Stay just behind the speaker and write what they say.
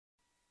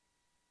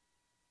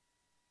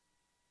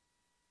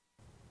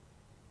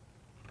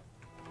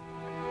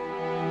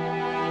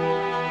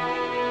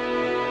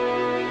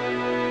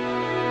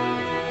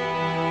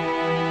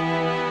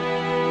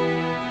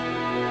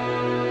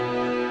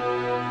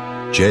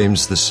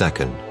James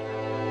II,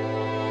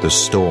 The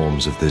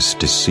Storms of This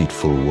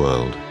Deceitful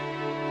World,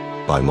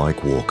 by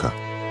Mike Walker.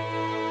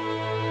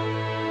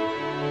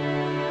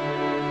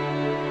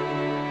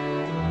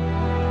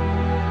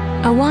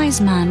 A wise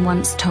man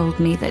once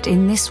told me that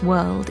in this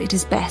world it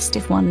is best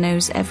if one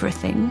knows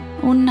everything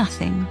or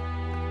nothing.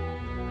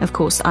 Of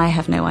course, I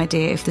have no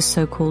idea if the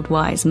so-called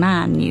wise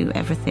man knew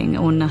everything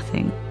or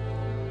nothing.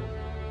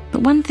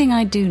 But one thing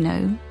I do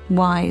know,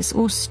 wise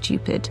or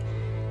stupid,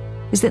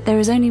 is that there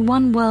is only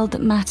one world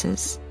that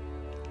matters,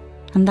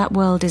 and that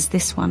world is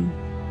this one.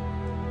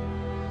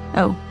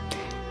 Oh,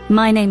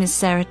 my name is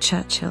Sarah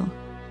Churchill.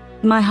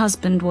 My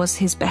husband was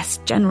his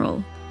best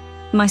general.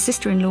 My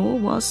sister-in-law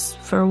was,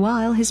 for a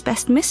while, his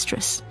best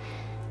mistress,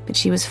 but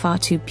she was far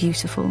too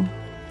beautiful,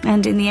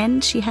 and in the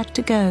end she had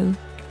to go.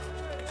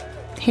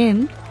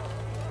 Him?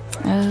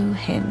 Oh,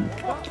 him.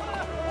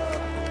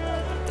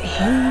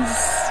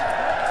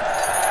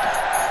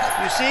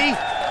 You see?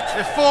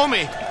 They're for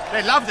me.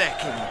 They love their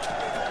king.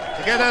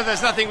 Together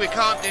there's nothing we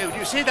can't do. Do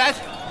you see that?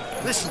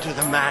 Listen to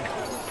the man.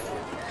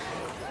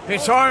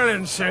 It's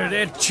Ireland, sir.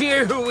 They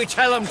cheer who we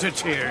tell them to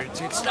cheer.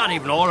 It's not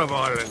even all of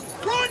Ireland.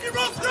 Prime your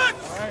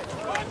muskets!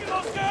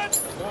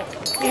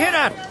 You hear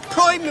that?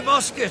 Prime your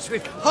muskets.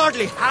 We've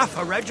hardly half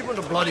a regiment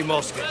of bloody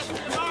muskets.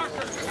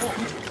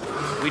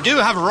 We do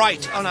have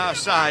right on our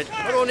side.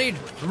 I don't need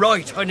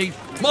right. I need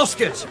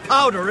muskets,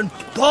 powder, and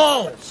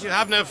balls. You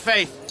have no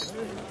faith.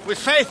 With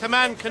faith, a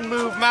man can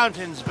move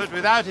mountains, but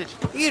without it...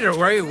 Either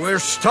way, we're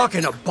stuck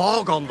in a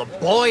bog on the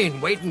Boyne,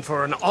 waiting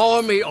for an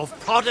army of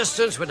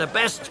Protestants with the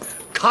best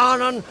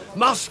cannon,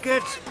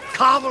 muskets,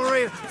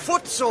 cavalry,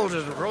 foot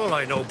soldiers, for all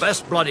I know,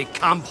 best bloody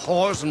camp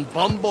whores and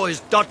bum boys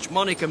Dutch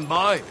money can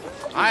buy.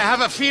 I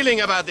have a feeling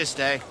about this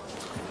day.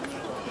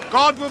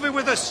 God will be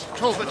with us,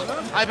 Talbot.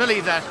 I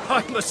believe that.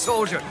 I'm a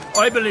soldier.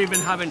 I believe in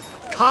having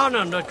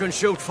cannon that can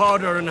shoot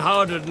farther and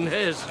harder than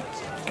his.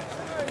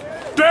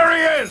 There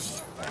he is!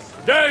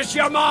 There's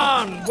your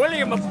man,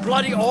 William of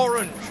bloody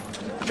Orange,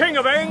 King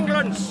of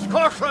England,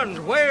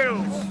 Scotland,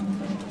 Wales.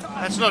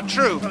 That's not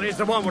true. Well, he's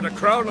the one with a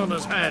crown on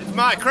his head.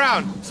 My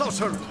crown. So,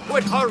 sir,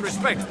 with all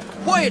respect,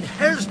 why in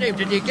hell's name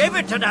did he give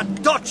it to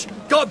that Dutch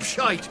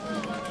gobshite?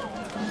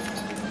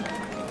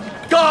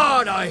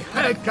 God, I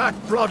hate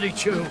that bloody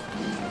tune.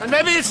 And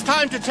maybe it's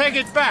time to take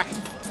it back.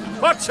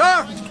 What,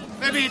 sir?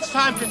 Maybe it's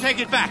time to take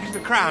it back, the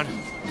crown.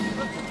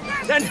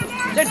 Then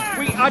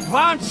we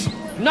advance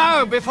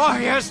now before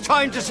he has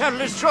time to settle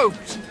his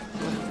troops.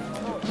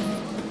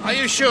 Are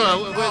you sure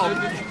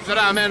that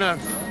our men are...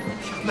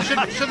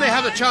 Should they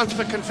have a chance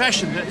for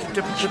confession,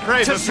 to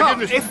pray for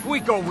forgiveness? If we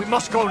go, we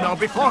must go now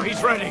before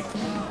he's ready.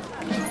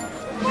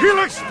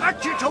 He'll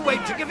expect you to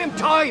wait to give him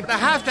time. They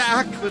have to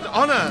act with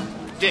honour,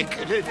 Dick.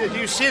 Do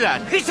you see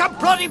that? He's a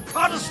bloody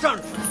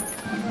Protestant.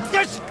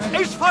 This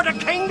is for the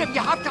kingdom.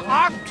 You have to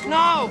act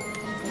now.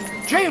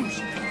 James,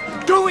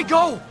 do we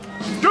go?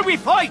 Do we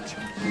fight?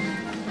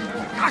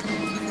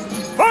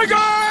 For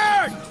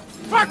God!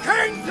 For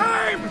King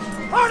James!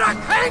 For the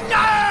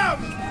kingdom!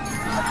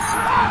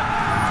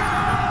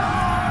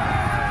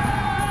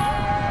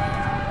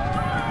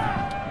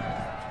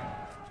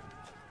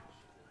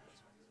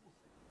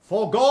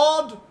 For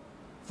God,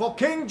 for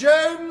King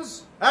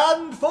James,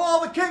 and for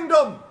the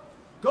kingdom!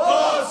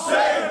 God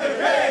save the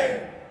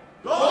King!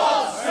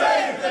 God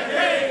save the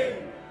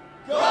King!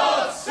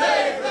 God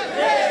save the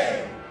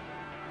King!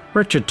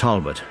 Richard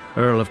Talbot,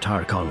 Earl of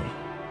Tyrconnell.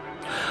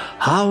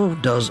 How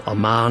does a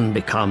man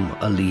become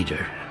a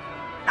leader?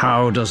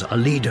 How does a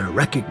leader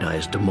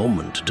recognise the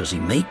moment? Does he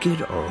make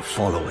it or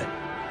follow it?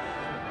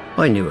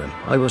 I knew him.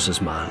 I was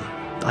his man.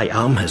 I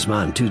am his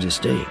man to this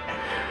day.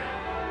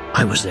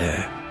 I was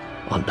there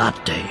on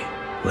that day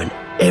when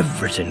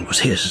everything was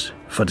his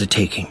for the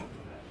taking.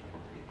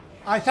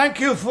 I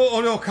thank you for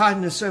all your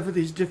kindness over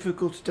these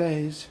difficult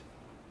days.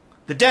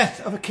 The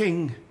death of a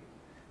king,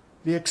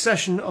 the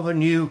accession of a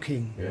new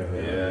king.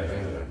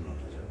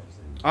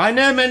 I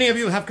know many of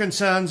you have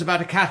concerns about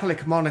a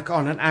Catholic monarch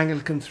on an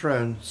Anglican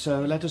throne,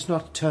 so let us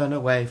not turn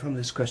away from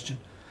this question.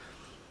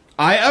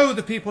 I owe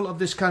the people of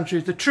this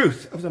country the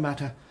truth of the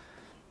matter.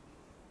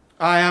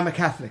 I am a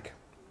Catholic,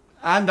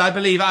 and I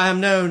believe I am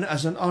known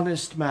as an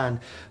honest man.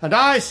 And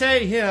I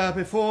say here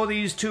before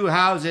these two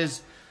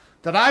houses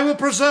that I will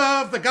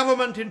preserve the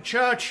government in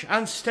church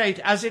and state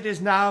as it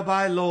is now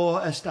by law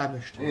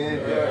established.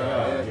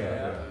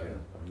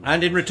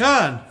 And in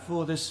return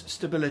for this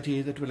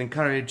stability that will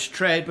encourage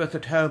trade both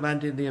at home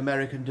and in the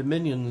American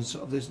dominions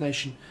of this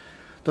nation,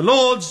 the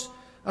Lords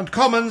and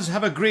Commons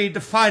have agreed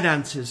the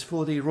finances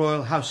for the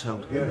royal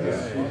household.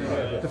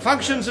 The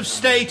functions of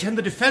state and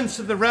the defence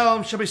of the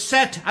realm shall be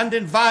set and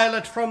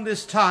inviolate from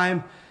this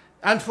time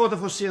and for the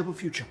foreseeable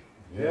future.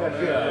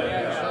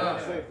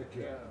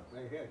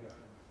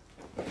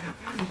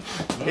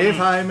 If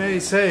I may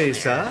say,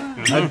 sir,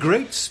 a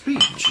great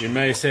speech. You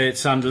may say it's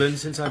Sunderland,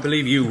 since I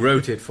believe you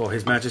wrote it for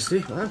His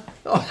Majesty.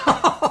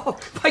 Oh,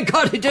 by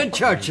God, he did,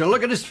 Churchill.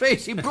 Look at his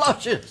face, he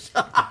blushes.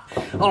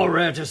 or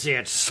rare to see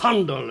it,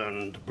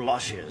 Sunderland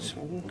blushes.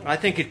 I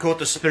think it caught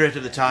the spirit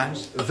of the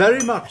times.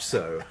 Very much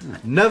so.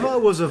 Never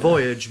was a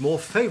voyage more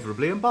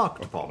favourably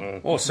embarked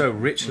upon. Or so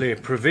richly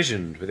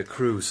provisioned with a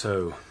crew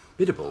so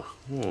biddable.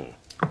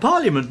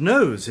 Parliament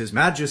knows His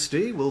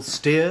Majesty will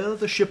steer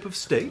the ship of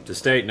state. The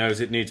state knows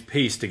it needs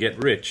peace to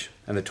get rich,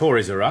 and the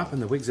Tories are up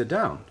and the Whigs are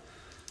down.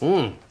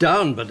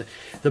 Down, but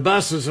the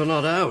bastards are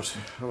not out.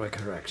 Oh, we're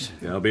correct.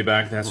 They'll be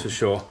back, that's for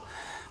sure.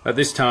 At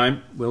this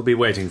time, we'll be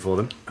waiting for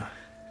them.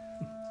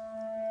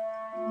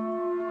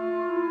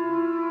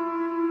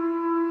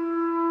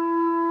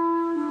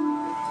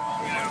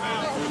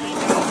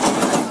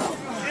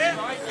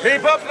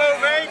 Keep up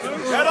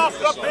moving! Get off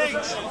the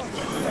beach!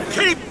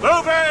 Keep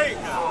moving!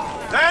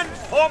 Then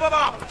form them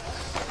up!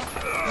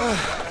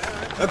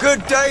 A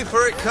good day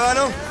for it,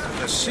 Colonel.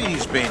 The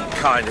sea's been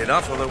kind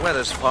enough, or the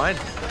weather's fine.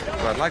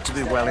 But I'd like to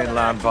be well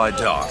inland by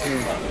dark.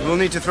 We'll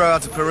need to throw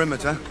out a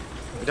perimeter.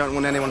 We don't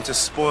want anyone to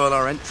spoil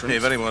our entrance.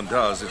 If anyone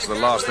does, it's the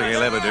last thing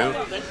he'll ever do.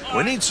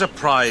 We need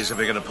surprise if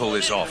we're going to pull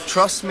this off.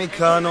 Trust me,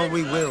 Colonel,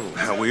 we will.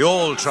 We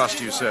all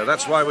trust you, sir.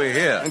 That's why we're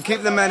here. And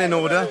keep the men in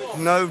order.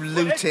 No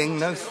looting,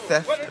 no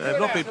theft. They've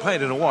not been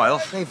paid in a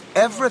while. They've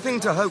everything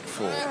to hope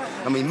for.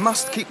 And we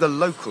must keep the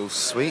locals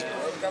sweet.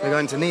 We're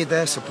going to need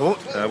their support.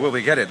 Will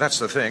we get it? That's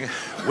the thing.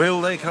 Will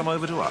they come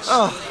over to us?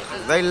 Oh,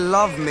 they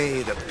love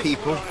me, the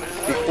people.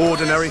 The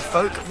ordinary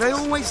folk. They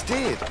always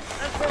did.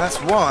 That's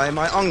why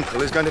my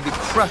uncle is going to be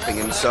crapping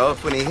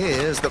himself when he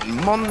hears that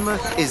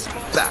Monmouth is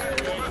back.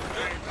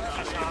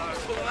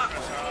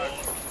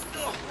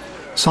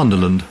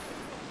 Sunderland,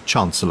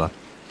 Chancellor.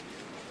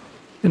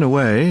 In a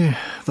way,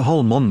 the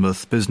whole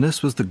Monmouth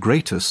business was the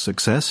greatest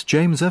success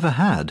James ever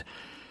had,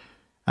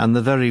 and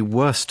the very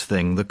worst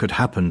thing that could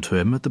happen to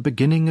him at the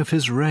beginning of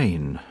his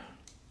reign.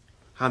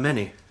 How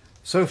many?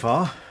 So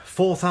far,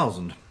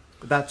 4,000.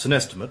 That's an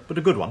estimate, but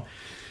a good one.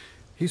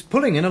 He's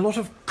pulling in a lot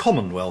of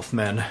Commonwealth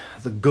men,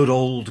 the good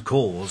old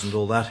cause and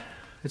all that.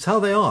 It's how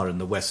they are in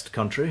the West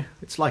Country.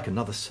 It's like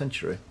another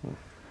century.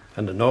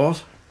 And the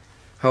North?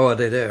 How are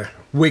they there?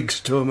 Whigs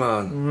to a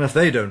man. If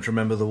they don't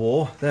remember the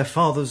war, their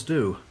fathers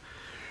do.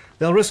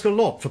 They'll risk a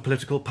lot for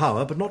political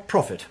power, but not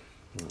profit.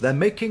 They're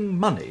making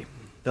money.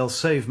 They'll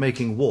save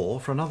making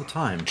war for another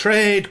time.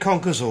 Trade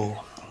conquers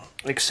all,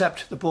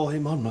 except the boy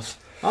Monmouth.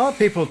 Our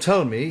people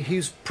tell me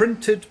he's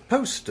printed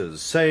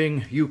posters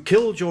saying you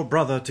killed your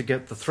brother to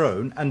get the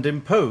throne and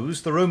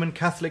imposed the Roman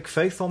Catholic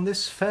faith on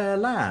this fair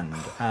land,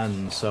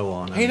 and so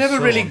on. He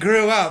never really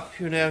grew up,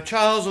 you know.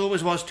 Charles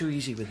always was too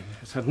easy with him.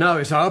 So now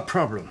it's our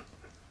problem.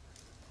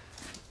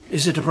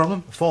 Is it a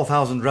problem?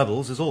 4,000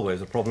 rebels is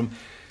always a problem.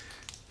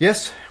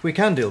 Yes, we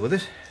can deal with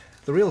it.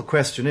 The real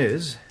question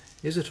is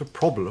it a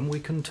problem we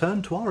can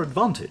turn to our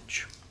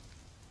advantage?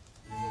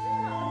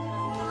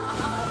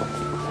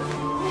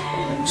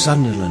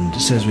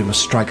 Sunderland says we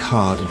must strike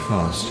hard and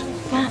fast.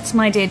 That,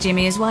 my dear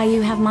Jimmy, is why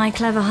you have my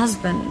clever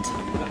husband.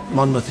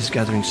 Monmouth is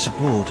gathering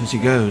support as he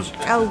goes.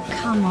 Oh,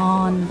 come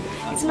on.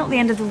 It's not the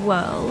end of the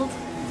world.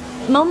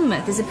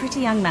 Monmouth is a pretty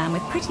young man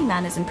with pretty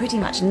manners and pretty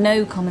much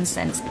no common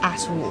sense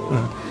at all.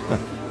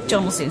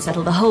 John will soon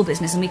settle the whole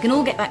business and we can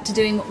all get back to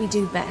doing what we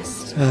do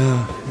best.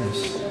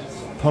 Yes.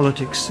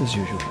 Politics as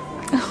usual.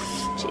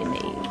 Oh, Jimmy.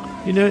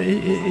 You know,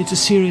 it's a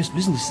serious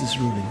business, this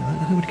ruling.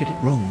 I don't want to get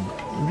it wrong.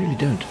 I really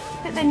don't.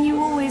 But then you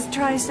always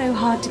try so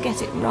hard to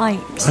get it right.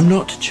 I'm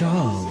not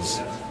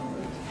Charles.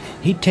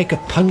 He'd take a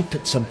punt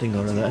at something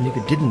or other, and if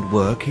it didn't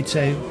work, he'd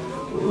say,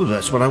 oh,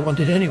 that's what I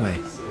wanted anyway.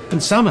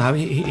 And somehow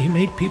he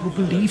made people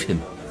believe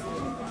him.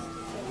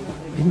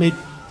 He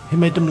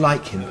made them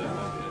like him.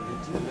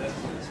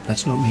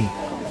 That's not me.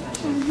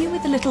 You were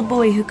the little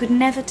boy who could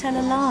never tell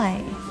a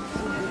lie.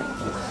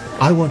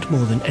 I want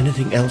more than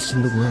anything else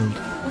in the world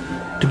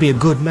to be a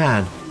good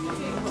man,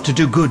 to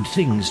do good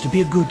things, to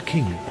be a good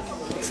king.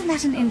 Isn't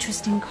that an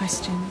interesting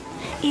question?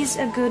 Is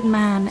a good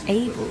man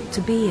able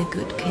to be a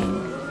good king?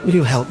 Will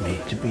you help me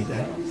to be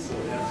that?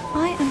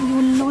 I am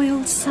your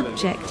loyal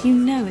subject, you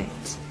know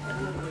it.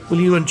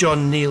 Will you and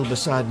John kneel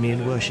beside me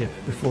in worship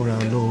before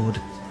our Lord,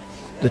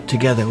 that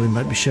together we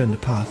might be shown the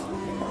path?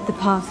 The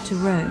path to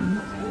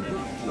Rome?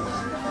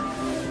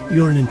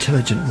 You're an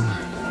intelligent woman.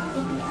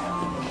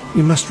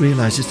 You must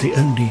realise it's the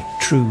only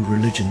true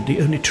religion,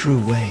 the only true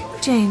way.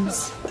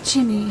 James,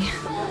 Jimmy,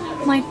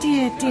 my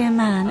dear, dear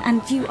man,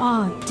 and you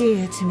are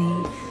dear to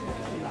me.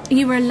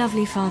 You were a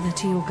lovely father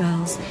to your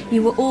girls.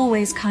 You were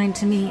always kind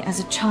to me as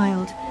a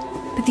child.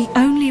 But the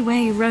only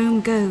way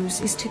Rome goes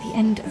is to the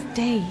end of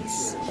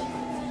days.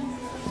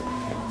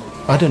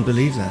 I don't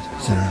believe that,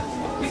 Sarah.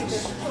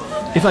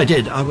 If I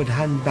did, I would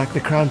hand back the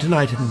crown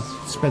tonight and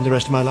spend the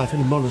rest of my life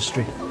in a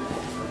monastery.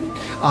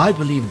 I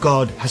believe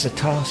God has a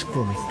task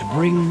for me, to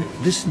bring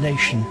this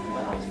nation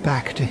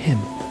back to him.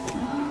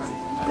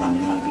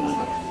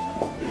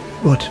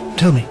 What?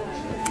 Tell me.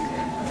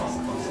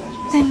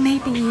 Then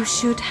maybe you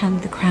should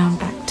hand the crown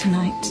back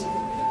tonight.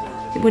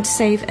 It would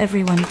save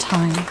everyone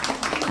time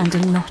and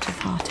a lot of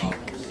heartache.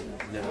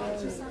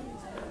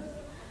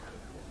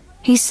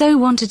 He so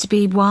wanted to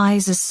be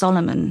wise as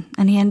Solomon,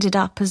 and he ended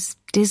up as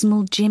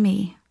dismal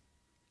Jimmy.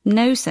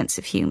 No sense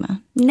of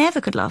humour. Never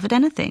could laugh at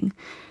anything.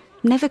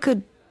 Never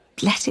could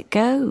let it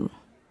go.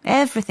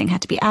 Everything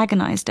had to be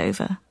agonised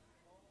over.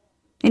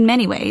 In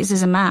many ways,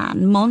 as a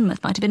man,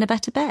 Monmouth might have been a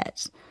better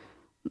bet.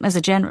 As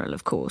a general,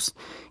 of course,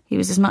 he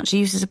was as much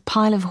use as a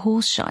pile of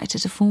horse shite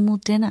at a formal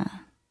dinner.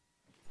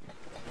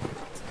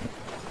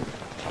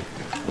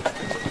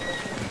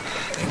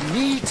 They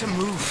need to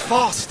move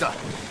faster.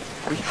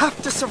 We have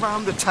to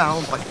surround the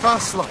town by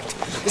first light.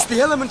 It's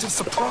the element of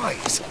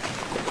surprise.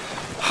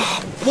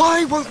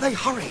 Why won't they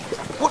hurry?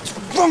 What's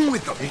wrong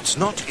with them? It's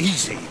not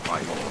easy,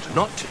 my lord.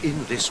 Not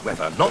in this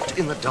weather, not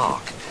in the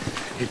dark.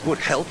 It would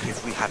help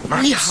if we had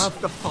maps. We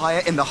have the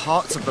fire in the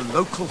hearts of the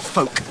local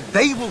folk.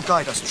 They will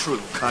guide us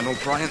true, Colonel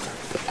Bryant.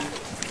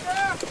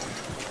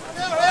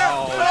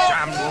 Oh,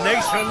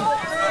 damnation!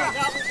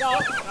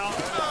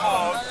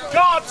 Oh,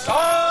 God's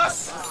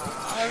horse!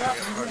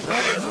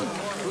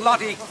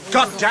 Bloody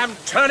goddamn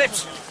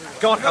turnips!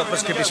 God help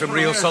us give you some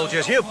real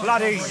soldiers, you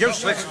bloody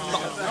useless...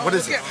 What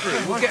is it?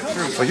 We'll get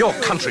through. For your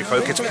country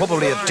folk, it's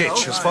probably a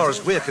ditch. As far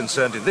as we're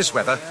concerned in this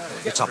weather,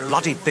 it's a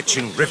bloody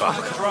bitching river.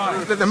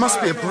 There must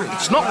be a bridge.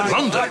 It's not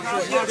London.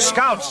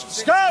 Scouts!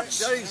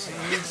 Scouts!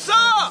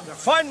 Sir!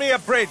 Find me a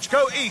bridge.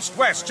 Go east,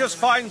 west. Just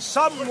find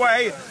some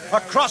way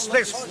across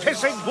this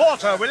pissing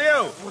water, will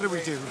you? What do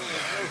we do?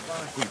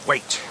 We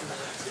wait.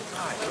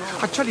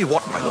 I tell you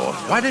what, my lord,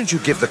 why don't you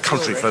give the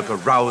country folk a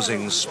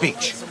rousing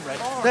speech?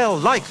 They'll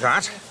like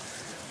that,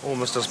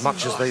 almost as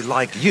much as they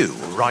like you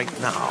right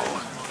now.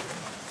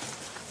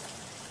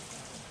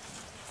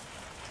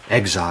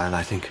 Exile,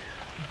 I think.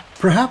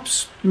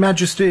 Perhaps,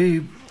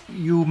 Majesty,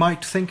 you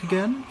might think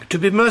again? To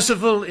be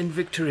merciful in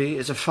victory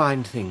is a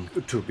fine thing.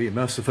 To be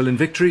merciful in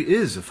victory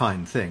is a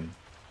fine thing.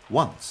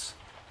 Once.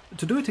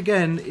 To do it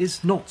again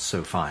is not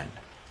so fine.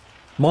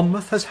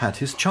 Monmouth has had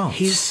his chance.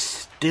 He's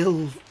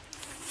still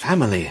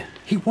family.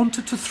 He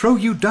wanted to throw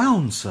you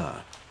down,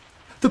 sir.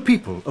 The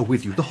people are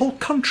with you. The whole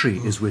country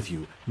is with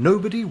you.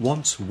 Nobody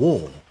wants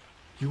war.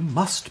 You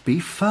must be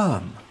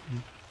firm.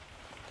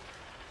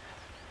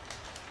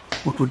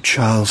 What would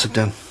Charles have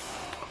done?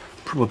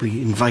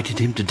 Probably invited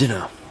him to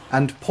dinner.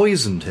 And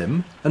poisoned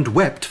him, and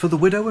wept for the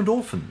widow and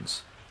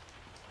orphans.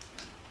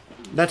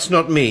 That's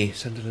not me,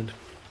 Sunderland.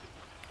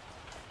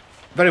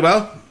 Very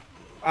well.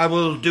 I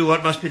will do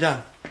what must be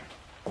done.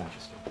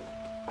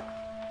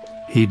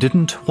 He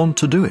didn't want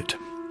to do it.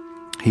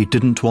 He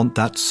didn't want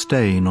that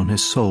stain on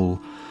his soul.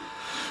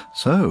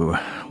 So,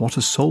 what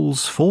are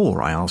souls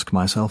for, I ask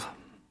myself.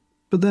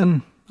 But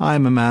then, I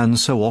am a man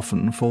so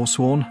often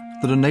forsworn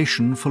that a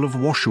nation full of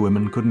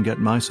washerwomen couldn't get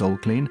my soul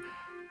clean.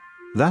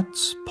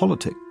 That's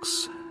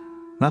politics.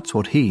 That's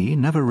what he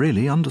never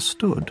really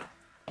understood.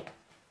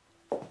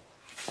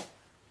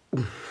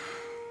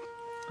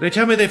 They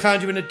tell me they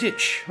found you in a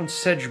ditch on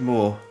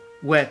Sedgemoor,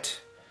 wet,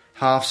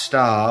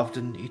 half-starved,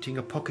 and eating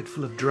a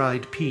pocketful of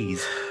dried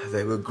peas.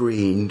 They were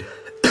greened.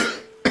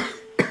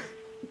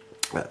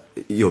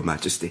 Your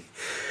Majesty.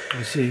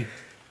 I see.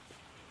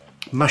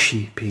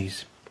 Mushy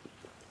peas.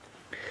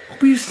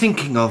 What were you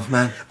thinking of,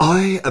 man?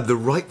 I am the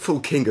rightful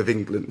King of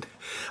England.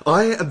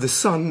 I am the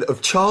son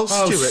of Charles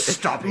Stuart.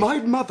 Stop it. My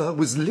mother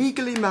was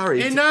legally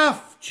married...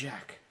 Enough,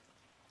 Jack.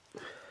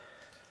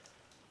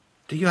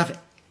 Do you have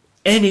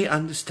any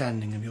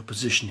understanding of your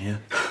position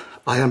here?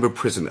 I am a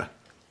prisoner.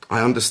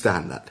 I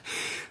understand that.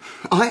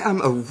 I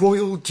am a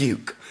royal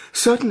duke.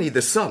 Certainly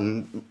the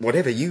son,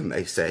 whatever you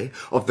may say,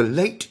 of the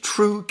late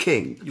true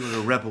king. You were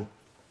a rebel.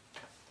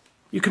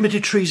 You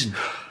committed treason.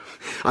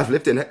 I've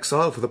lived in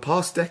exile for the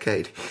past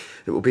decade.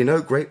 It will be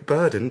no great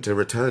burden to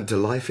return to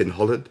life in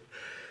Holland.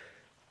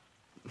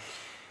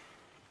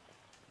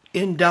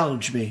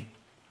 Indulge me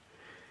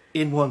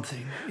in one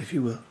thing, if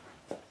you will.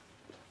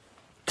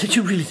 Did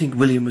you really think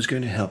William was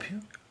going to help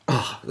you?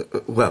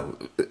 Well,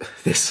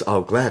 this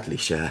I'll gladly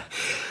share.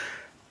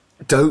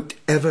 Don't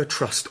ever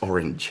trust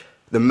Orange.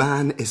 The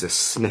man is a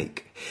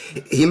snake.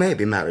 He may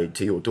be married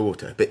to your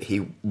daughter, but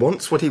he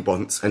wants what he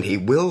wants, and he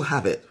will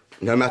have it,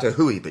 no matter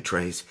who he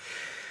betrays.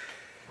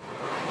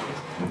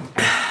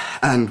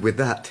 And with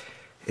that,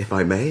 if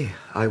I may,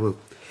 I will...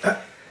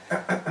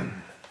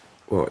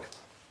 What?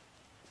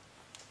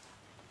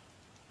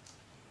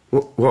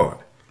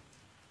 What?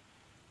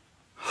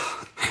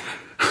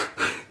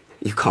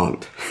 You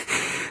can't.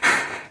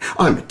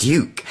 I'm a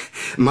duke.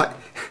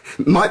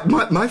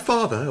 My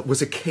father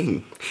was a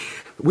king.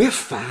 We're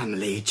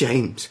family,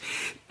 James.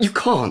 You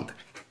can't.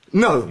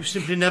 No. You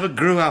simply never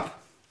grew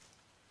up.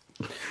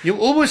 You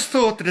always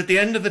thought that at the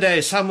end of the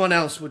day someone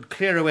else would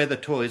clear away the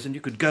toys and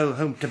you could go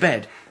home to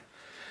bed.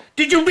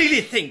 Did you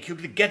really think you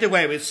could get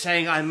away with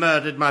saying I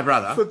murdered my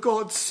brother? For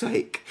God's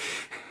sake.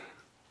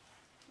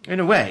 In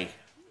a way,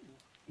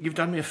 you've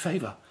done me a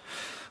favour.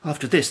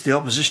 After this, the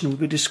opposition will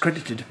be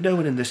discredited. No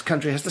one in this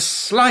country has the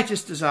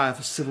slightest desire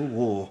for civil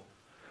war.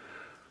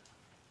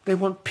 They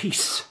want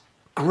peace,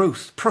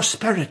 growth,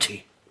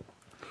 prosperity.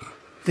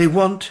 They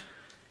want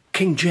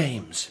King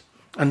James,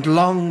 and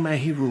long may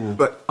he rule.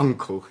 But,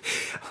 Uncle,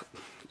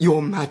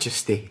 Your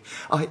Majesty,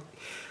 I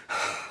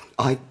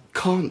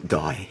can't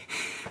die.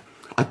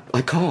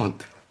 I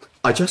can't.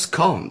 I just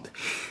can't.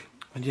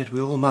 And yet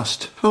we all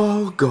must.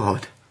 Oh,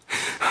 God.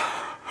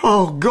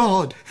 Oh,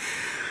 God.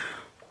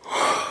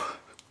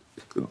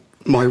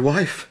 My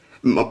wife,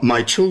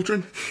 my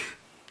children...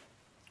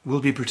 will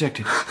be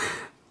protected.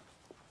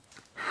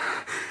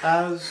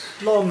 As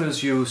long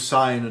as you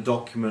sign a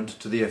document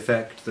to the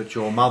effect that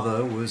your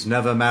mother was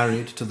never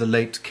married to the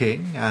late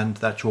king and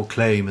that your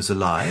claim is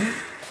alive.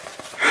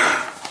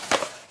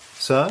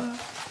 Sir,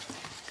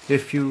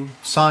 if you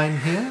sign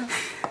here...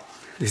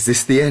 Is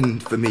this the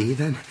end for me,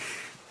 then?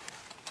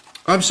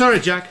 I'm sorry,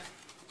 Jack.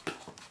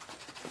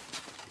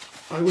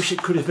 I wish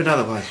it could have been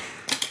otherwise.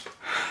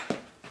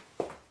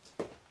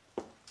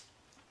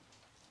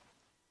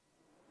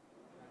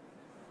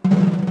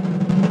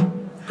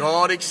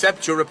 God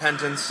accept your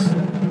repentance.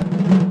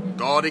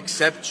 God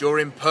accept your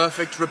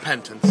imperfect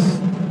repentance.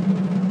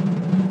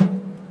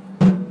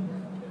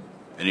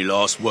 Any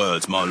last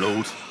words, my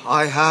lord?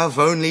 I have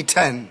only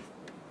 10.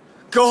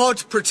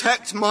 God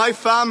protect my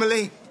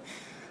family,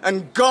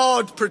 and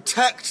God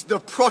protect the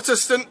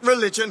Protestant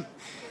religion.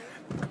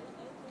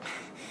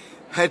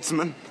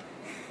 Headsman,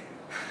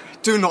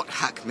 do not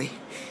hack me.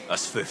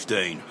 That's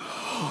 15.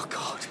 Oh,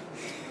 God.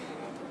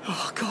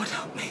 Oh, God,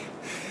 help me.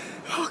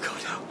 Oh,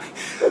 God, help me.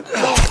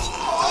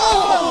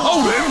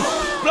 Hold him!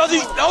 Bloody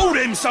hold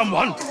him,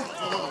 someone!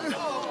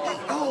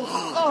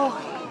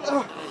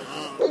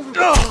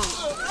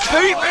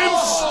 Keep him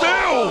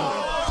still!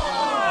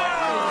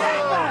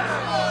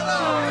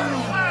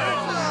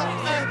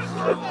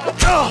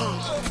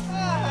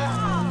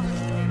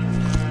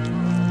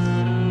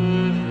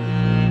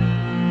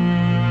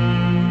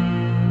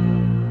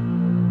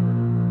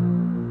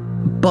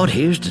 But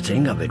here's the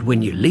thing of it.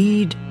 When you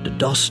lead, the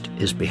dust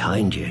is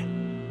behind you.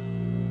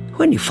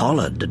 When you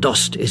follow, the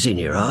dust is in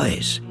your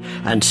eyes.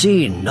 And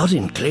seeing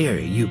nothing clear,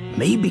 you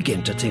may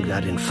begin to think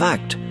that, in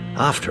fact,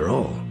 after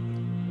all,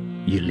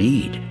 you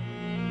lead.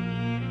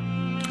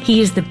 He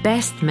is the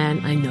best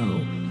man I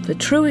know, the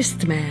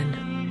truest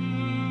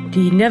man.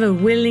 He never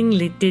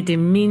willingly did a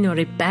mean or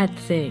a bad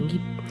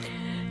thing.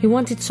 He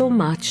wanted so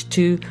much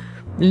to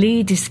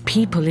lead his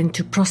people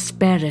into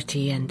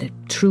prosperity and the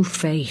true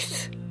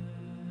faith.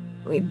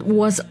 It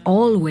was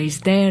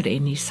always there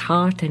in his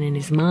heart and in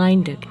his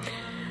mind,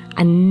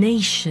 a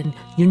nation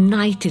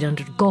united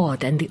under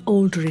God and the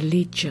old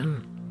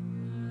religion.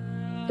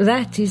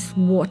 That is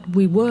what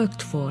we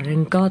worked for,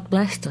 and God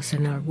blessed us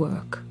in our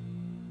work.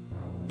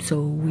 So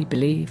we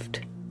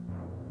believed.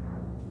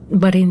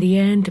 But in the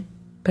end,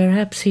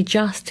 perhaps he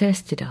just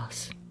tested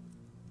us.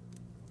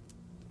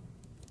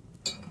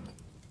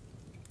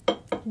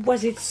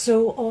 Was it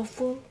so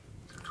awful?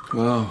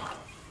 Oh,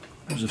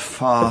 it was a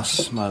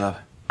farce, my love.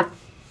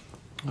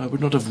 I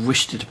would not have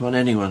wished it upon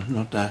anyone,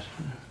 not that.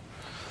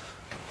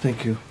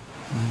 Thank you,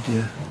 my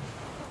dear.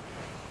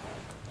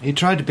 He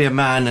tried to be a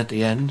man at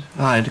the end,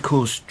 and to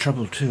cause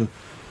trouble too.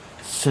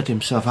 Set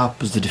himself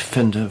up as the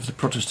defender of the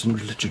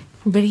Protestant religion.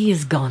 But he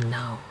is gone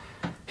now.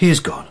 He is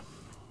gone.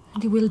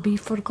 And he will be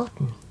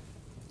forgotten.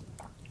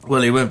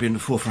 Well, he won't be in the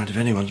forefront of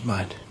anyone's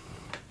mind.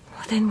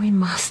 Well, then we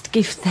must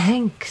give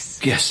thanks.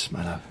 Yes,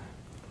 my love.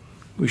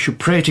 We should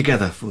pray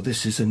together, for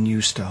this is a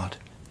new start.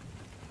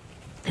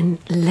 And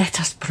let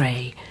us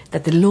pray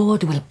that the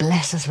Lord will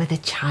bless us with a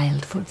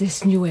child for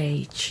this new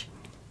age.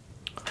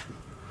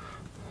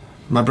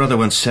 My brother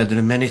once said there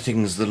are many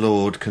things the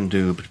Lord can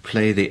do, but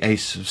play the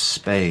ace of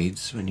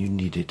spades when you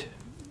need it.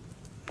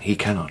 He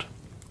cannot.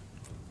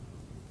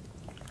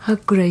 How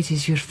great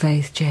is your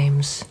faith,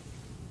 James?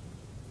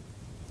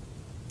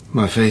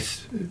 My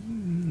faith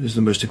is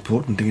the most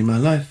important thing in my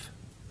life.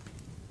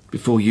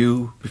 Before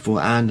you,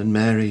 before Anne and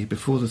Mary,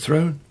 before the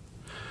throne.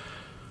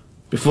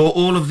 Before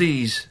all of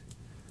these,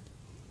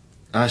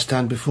 I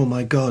stand before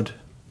my God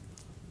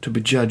to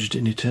be judged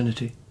in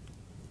eternity.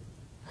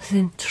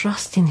 Then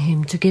trust in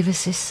him to give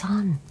us his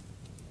son.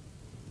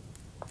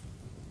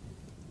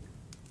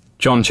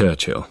 John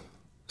Churchill,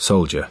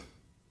 soldier.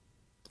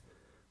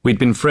 We'd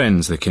been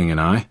friends, the King and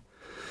I,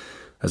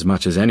 as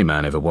much as any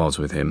man ever was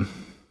with him.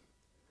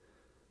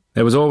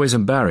 There was always a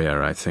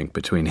barrier, I think,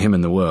 between him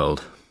and the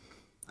world,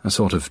 a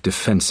sort of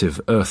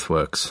defensive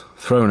earthworks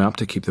thrown up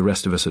to keep the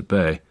rest of us at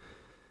bay.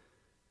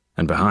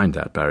 And behind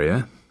that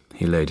barrier,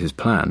 he laid his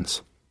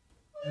plans.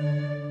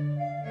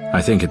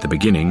 I think at the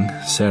beginning,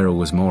 Sarah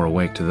was more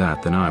awake to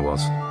that than I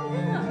was.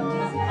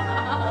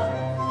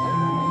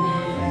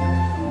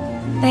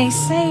 They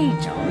say,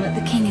 John, that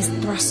the king is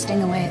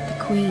thrusting away at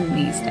the queen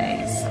these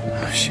days.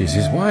 She's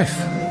his wife.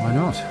 Why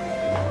not?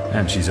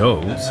 And she's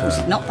old, so...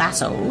 She's not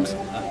that old.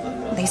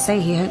 They say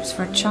he hopes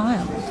for a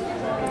child.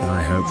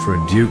 I hope for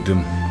a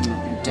dukedom.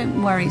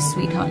 Don't worry,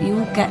 sweetheart, you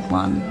will get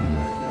one.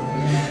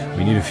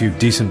 We need a few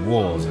decent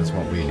wars, that's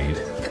what we need.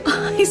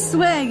 I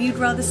swear you'd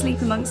rather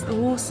sleep amongst the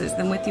horses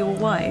than with your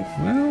wife.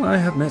 Well, I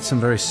have met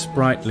some very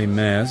sprightly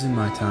mares in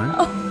my time.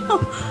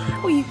 Oh,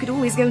 well, you could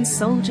always go and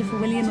soldier for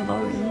William of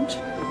Orange.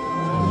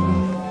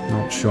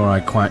 Not sure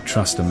I quite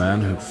trust a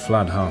man who'd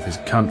flood half his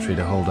country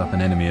to hold up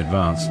an enemy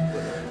advance.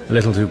 A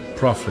little too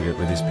profligate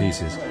with his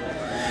pieces.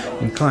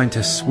 Inclined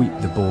to sweep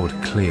the board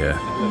clear.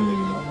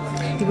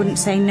 He wouldn't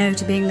say no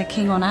to being the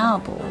king on our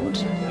board.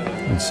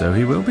 And so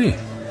he will be,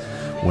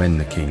 when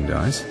the king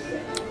dies.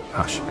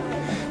 Hush.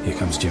 Here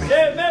comes Jimmy.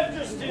 Their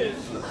Majesties!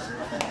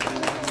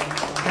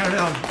 Carry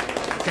on.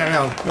 Carry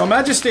on. Your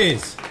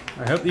Majesties!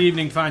 I hope the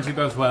evening finds you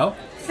both well.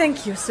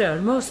 Thank you, sir.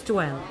 Most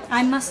well.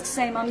 I must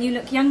say, Mum, you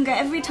look younger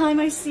every time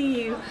I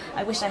see you.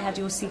 I wish I had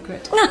your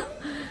secret.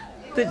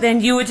 But then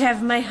you would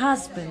have my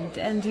husband,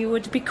 and you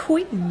would be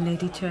Queen,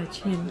 Lady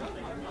Churchill.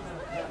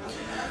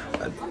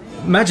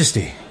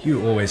 Majesty,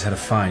 you always had a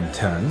fine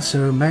turn,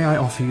 so may I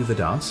offer you the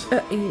dance?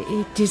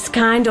 It is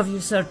kind of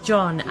you, Sir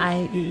John.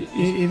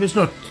 If it's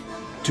not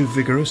too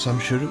vigorous, I'm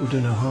sure it will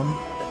do no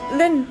harm.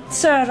 Then,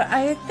 sir,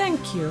 I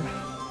thank you.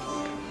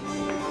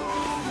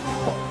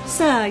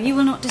 Sir, you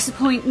will not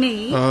disappoint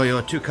me. Oh,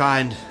 you're too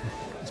kind.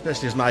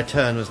 Especially as my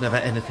turn was never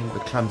anything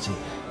but clumsy.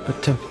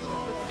 But,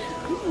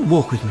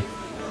 walk with me.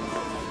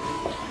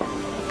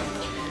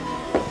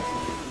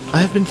 I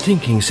have been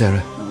thinking,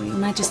 Sarah. Oh, Your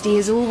Majesty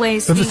is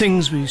always... Of the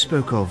things we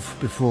spoke of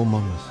before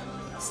Monmouth.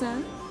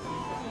 Sir?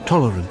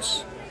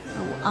 Tolerance.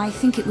 Oh, I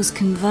think it was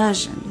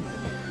conversion.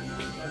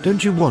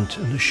 Don't you want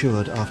an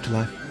assured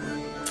afterlife?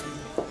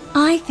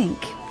 I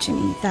think,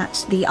 Jimmy,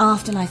 that the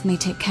afterlife may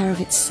take care of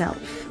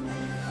itself.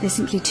 There's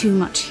simply too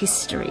much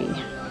history,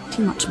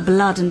 too much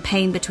blood and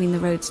pain between the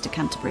roads to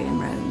Canterbury and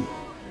Rome.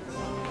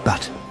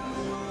 But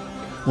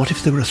what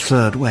if there were a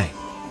third way?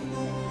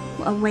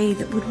 A way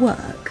that would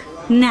work?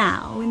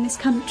 Now, in this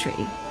country?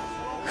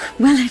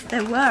 Well, if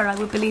there were, I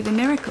would believe in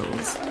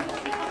miracles.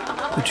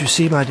 But you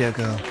see, my dear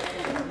girl,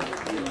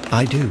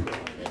 I do.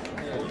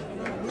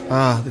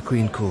 Ah, the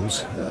Queen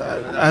calls.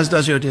 As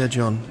does your dear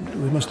John.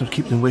 We must not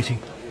keep them waiting.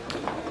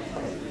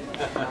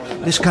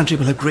 This country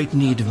will have great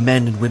need of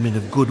men and women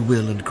of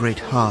goodwill and great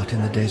heart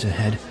in the days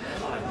ahead.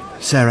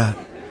 Sarah,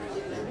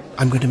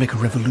 I'm going to make a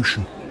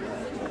revolution.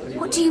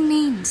 What do you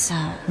mean,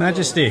 sir?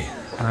 Majesty,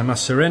 I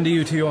must surrender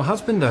you to your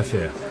husband, I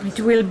fear. It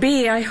will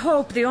be, I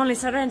hope, the only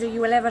surrender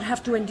you will ever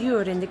have to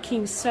endure in the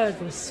King's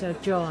service, Sir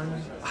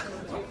John.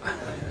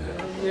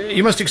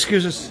 You must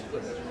excuse us.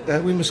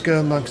 We must go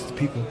amongst the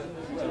people.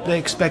 They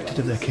expect it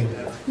of their king.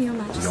 Your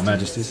Majesty. Your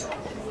Majesties.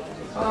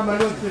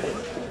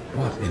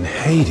 What in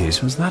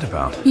Hades was that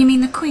about? You mean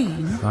the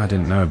Queen? If I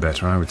didn't know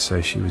better, I would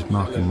say she was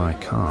marking my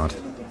card.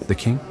 The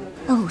king?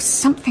 Oh,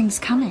 something's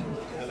coming.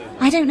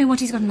 I don't know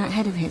what he's got in that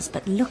head of his,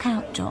 but look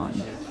out,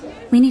 John.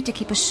 We need to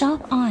keep a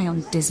sharp eye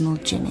on dismal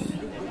Jimmy.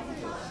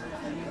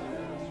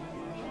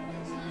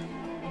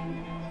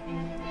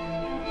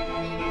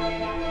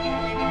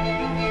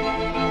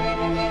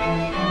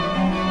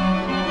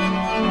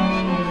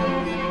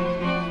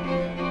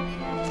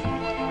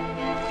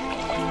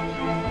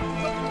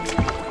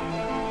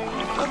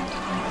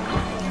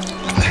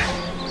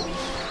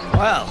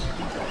 Well,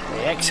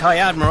 the ex-High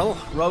Admiral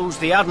rose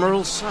the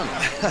Admiral's son.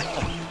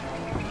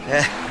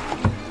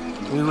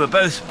 We were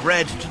both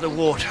bred to the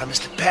water,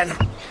 Mr. Penn.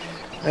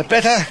 A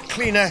better,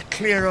 cleaner,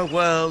 clearer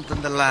world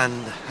than the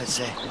land, I'd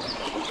say.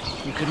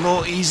 You could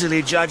more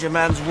easily judge a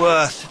man's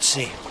worth at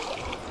sea.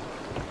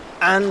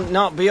 And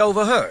not be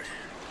overheard.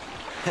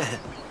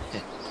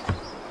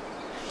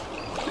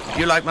 Do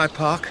you like my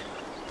park?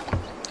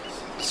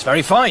 It's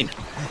very fine.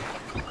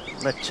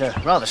 But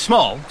rather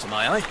small, to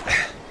my eye.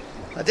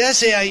 I dare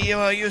say you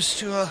are used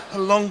to a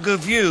longer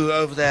view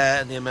over there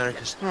in the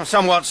Americas. Well,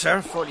 somewhat,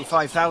 sir.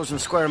 45,000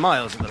 square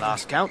miles at the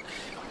last count.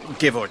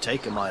 Give or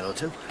take a mile or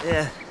two.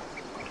 Yeah.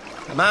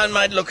 A man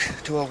might look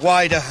to a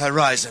wider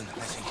horizon, I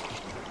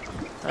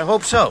think. I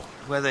hope so.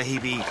 Whether he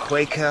be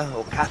Quaker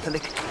or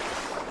Catholic,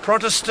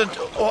 Protestant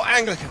or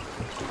Anglican.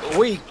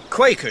 We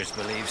Quakers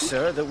believe,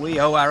 sir, that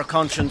we owe our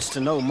conscience to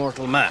no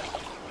mortal man.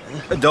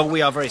 Though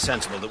we are very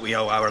sensible that we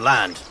owe our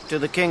land to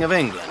the King of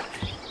England.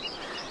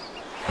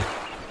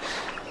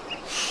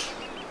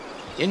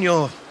 In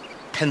your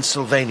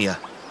Pennsylvania,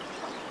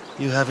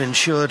 you have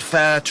ensured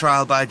fair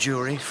trial by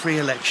jury, free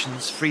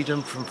elections,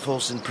 freedom from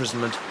false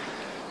imprisonment,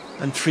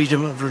 and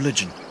freedom of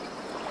religion.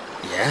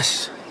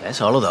 Yes,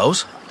 all of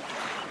those.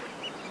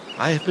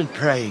 I have been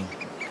praying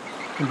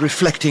and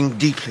reflecting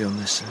deeply on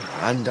this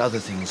and other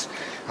things.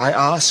 I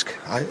ask,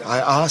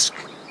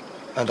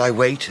 and I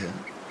wait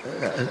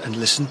and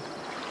listen.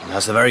 And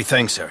that's the very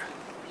thing, sir.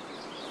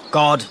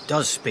 God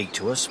does speak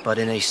to us, but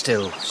in a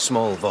still,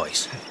 small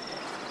voice.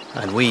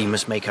 And we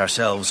must make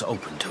ourselves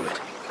open to it.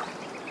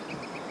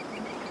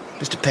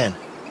 Mr. Penn,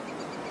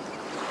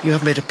 you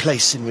have made a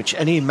place in which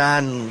any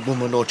man,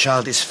 woman or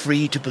child is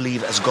free to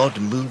believe as God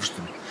moves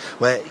them,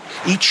 where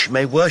each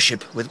may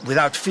worship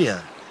without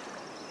fear.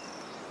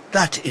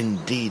 That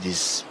indeed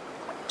is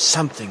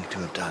something to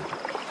have done.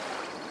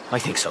 I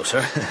think so,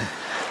 sir.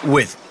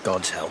 With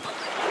God's help.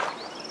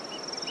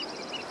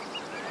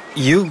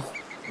 You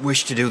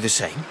wish to do the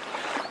same?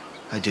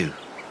 I do.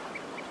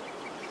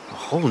 A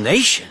whole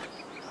nation?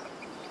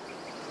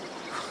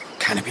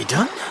 Can it be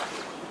done?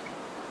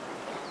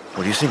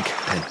 What do you think,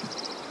 Penn?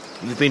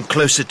 You've been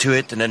closer to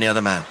it than any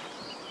other man.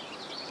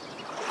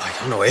 I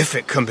don't know if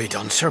it can be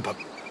done, sir, but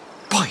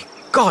by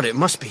God, it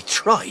must be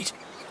tried.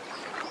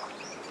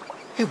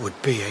 It would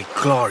be a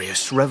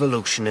glorious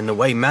revolution in the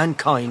way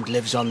mankind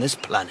lives on this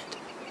planet.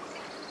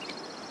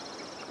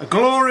 A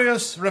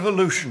glorious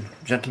revolution,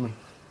 gentlemen.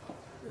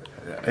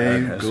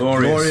 A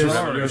glorious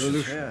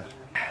revolution. Yeah.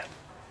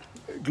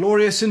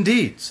 Glorious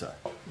indeed, sir.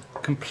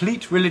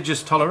 Complete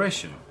religious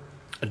toleration.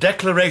 A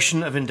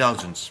declaration of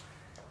indulgence.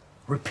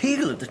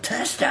 Repeal of the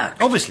Test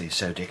Act. Obviously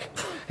so, Dick.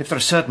 If there are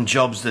certain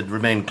jobs that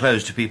remain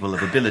closed to people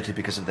of ability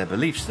because of their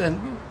beliefs,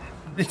 then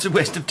it's a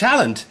waste of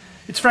talent.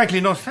 It's frankly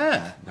not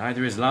fair.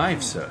 Neither is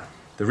life, sir.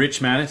 The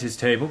rich man at his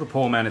table, the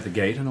poor man at the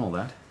gate, and all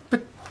that.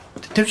 But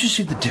don't you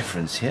see the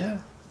difference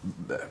here?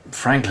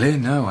 Frankly,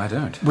 no, I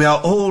don't. We are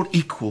all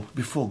equal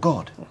before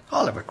God.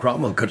 Oliver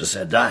Cromwell could have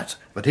said that.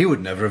 But he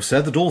would never have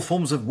said that all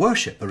forms of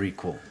worship are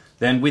equal.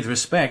 Then, with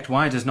respect,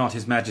 why does not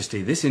His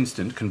Majesty this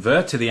instant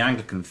convert to the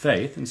Anglican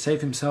faith and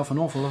save himself an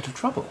awful lot of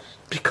trouble?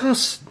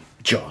 Because,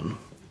 John,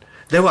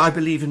 though I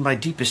believe in my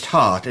deepest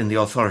heart in the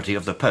authority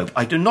of the Pope,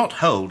 I do not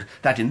hold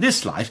that in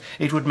this life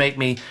it would make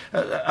me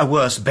a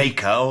worse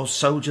baker or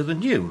soldier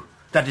than you.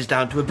 That is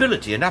down to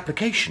ability and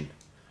application.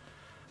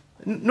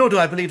 Nor do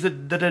I believe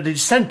that a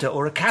dissenter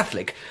or a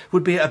Catholic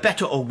would be a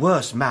better or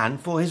worse man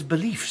for his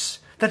beliefs.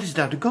 That is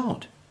down to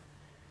God.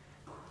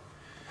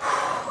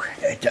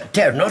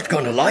 They're not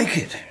going to like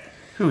it.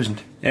 Who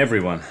isn't?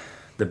 Everyone.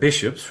 The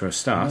bishops, for a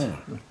start.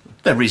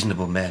 They're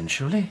reasonable men,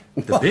 surely.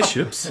 The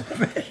bishops?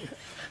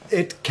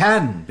 It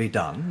can be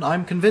done.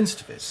 I'm convinced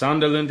of it.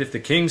 Sunderland, if the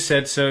king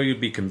said so, you'd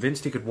be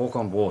convinced he could walk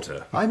on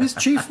water. I'm his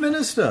chief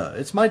minister.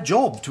 It's my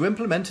job to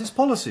implement his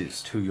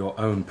policies. To your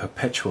own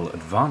perpetual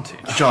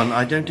advantage. John,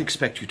 I don't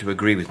expect you to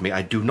agree with me.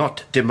 I do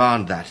not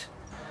demand that.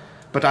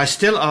 But I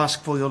still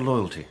ask for your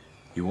loyalty.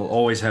 You will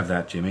always have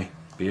that, Jimmy.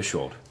 Be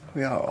assured.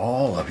 We are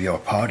all of your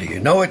party, you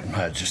know it,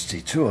 Majesty,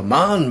 to a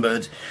man,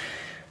 but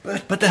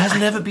there has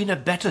never been a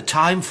better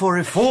time for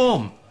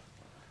reform.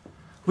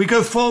 We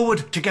go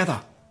forward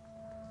together.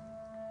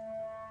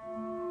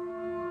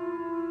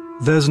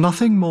 There's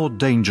nothing more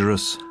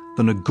dangerous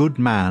than a good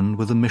man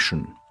with a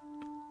mission.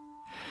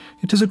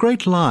 It is a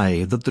great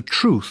lie that the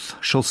truth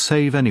shall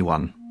save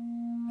anyone.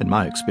 In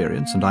my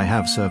experience, and I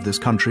have served this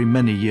country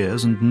many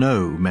years and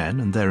know men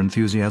and their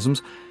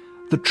enthusiasms,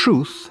 the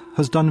truth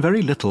has done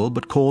very little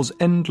but cause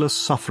endless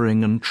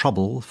suffering and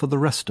trouble for the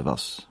rest of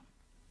us.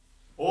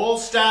 All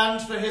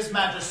stand for His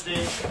Majesty.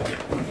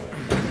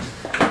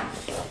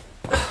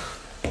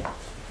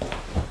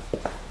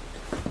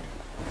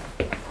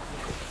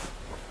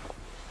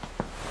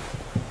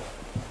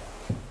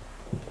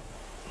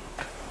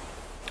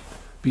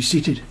 Be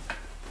seated.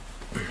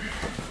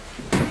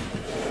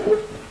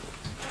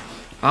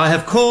 I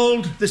have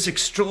called this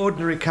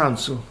extraordinary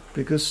council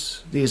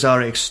because these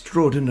are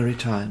extraordinary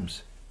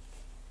times.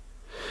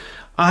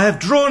 I have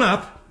drawn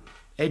up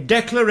a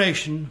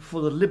declaration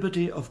for the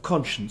liberty of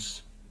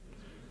conscience,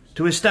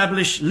 to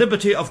establish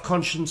liberty of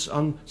conscience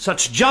on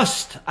such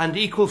just and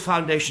equal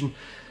foundation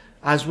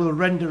as will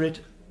render it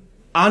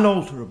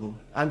unalterable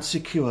and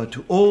secure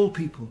to all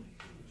people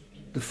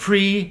the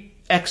free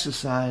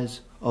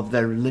exercise of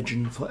their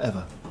religion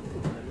forever.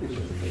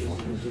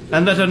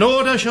 And that an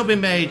order shall be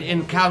made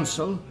in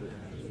council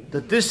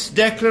that this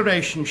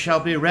declaration shall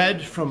be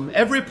read from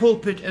every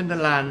pulpit in the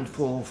land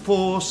for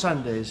 4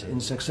 Sundays in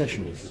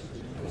succession.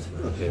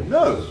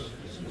 No.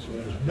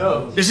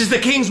 This is the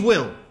King's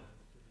will,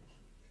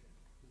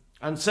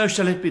 and so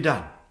shall it be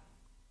done.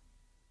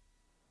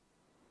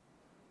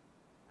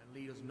 And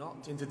lead us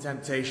not into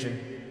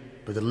temptation,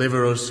 but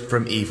deliver us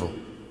from evil.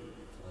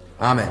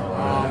 Amen.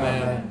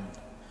 Amen.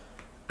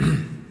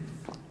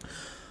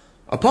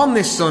 Upon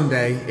this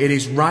Sunday, it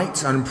is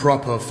right and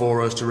proper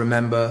for us to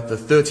remember the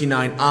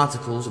 39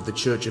 Articles of the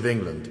Church of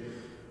England,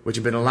 which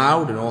have been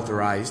allowed and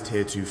authorised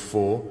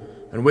heretofore,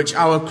 and which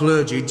our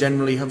clergy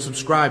generally have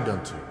subscribed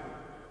unto,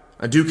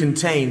 and do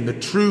contain the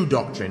true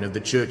doctrine of the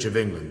Church of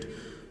England,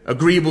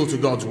 agreeable to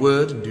God's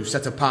word, and do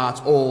set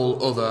apart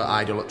all other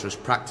idolatrous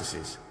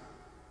practices.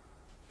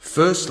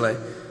 Firstly,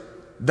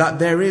 that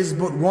there is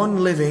but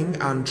one living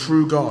and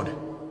true God,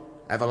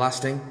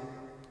 everlasting,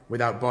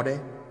 without body,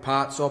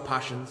 parts or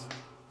passions.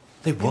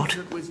 They what?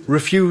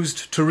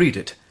 Refused to read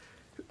it.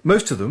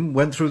 Most of them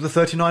went through the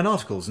 39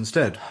 Articles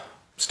instead,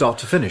 start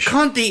to finish.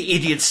 Can't the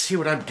idiots see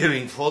what I'm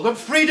doing for them?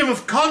 Freedom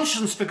of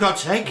conscience, for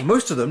God's sake.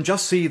 Most of them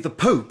just see the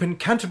Pope in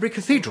Canterbury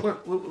Cathedral.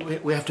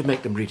 We have to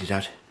make them read it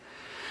out.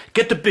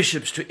 Get the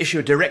bishops to issue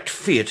a direct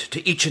fiat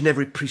to each and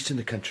every priest in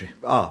the country.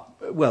 Ah,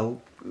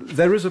 well,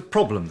 there is a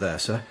problem there,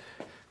 sir.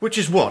 Which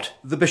is what?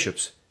 The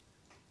bishops.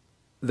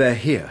 They're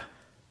here.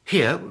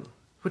 Here?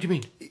 What do you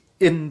mean?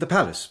 In the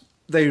palace.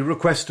 They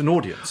request an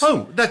audience.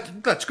 Oh,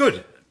 that's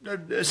good.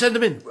 Send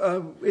them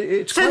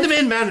in. Send them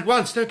in, man, at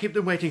once. Don't keep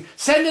them waiting.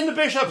 Send in the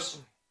bishops.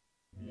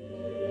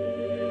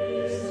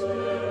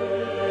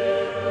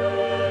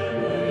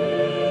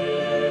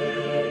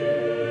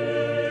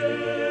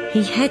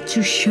 He had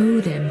to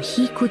show them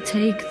he could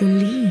take the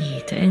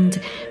lead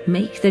and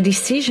make the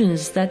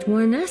decisions that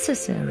were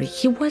necessary.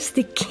 He was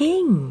the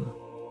king.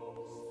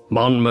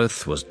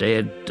 Monmouth was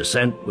dead,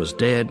 dissent was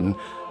dead, and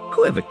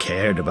whoever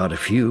cared about a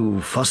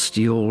few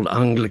fusty old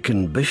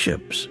Anglican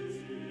bishops?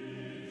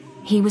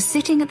 He was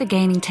sitting at the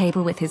gaming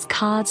table with his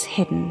cards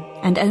hidden,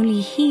 and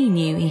only he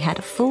knew he had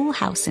a full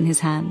house in his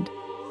hand.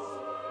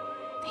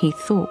 He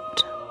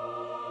thought.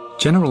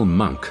 General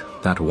Monk,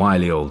 that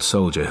wily old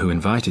soldier who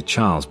invited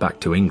Charles back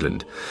to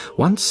England,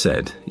 once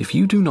said, if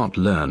you do not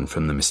learn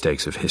from the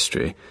mistakes of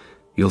history,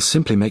 you'll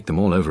simply make them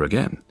all over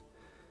again.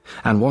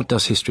 And what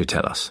does history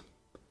tell us?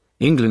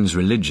 England's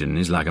religion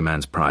is like a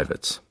man's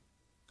privates.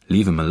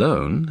 Leave them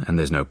alone, and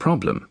there's no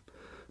problem.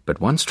 But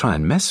once try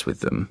and mess with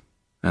them,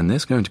 and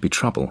there's going to be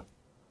trouble.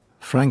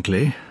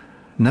 Frankly,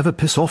 never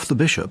piss off the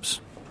bishops.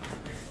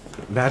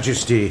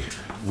 Majesty,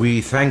 we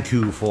thank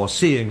you for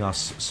seeing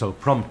us so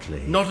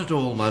promptly. Not at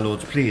all, my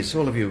lords. Please,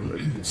 all of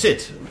you,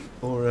 sit.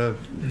 Or,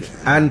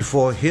 And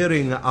for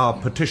hearing our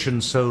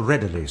petition so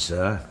readily,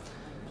 sir.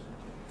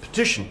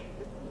 Petition?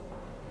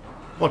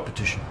 What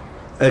petition?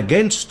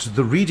 Against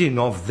the reading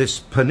of this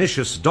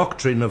pernicious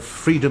doctrine of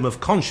freedom of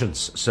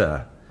conscience,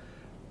 sir.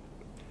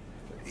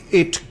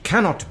 It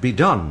cannot be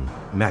done,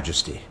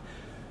 Majesty.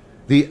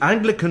 The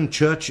Anglican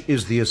Church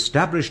is the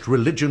established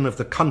religion of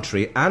the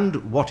country,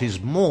 and, what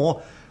is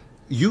more,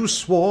 you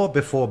swore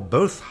before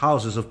both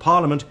Houses of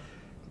Parliament,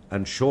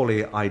 and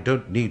surely I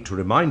don't need to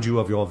remind you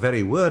of your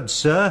very words,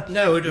 sir.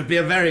 No, it would be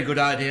a very good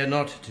idea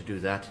not to do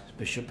that,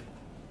 Bishop.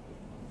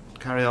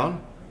 Carry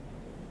on.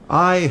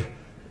 My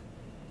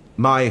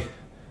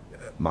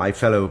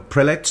fellow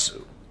prelates,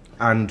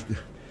 and,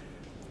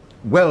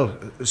 well,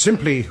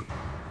 simply,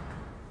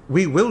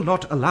 we will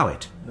not allow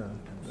it.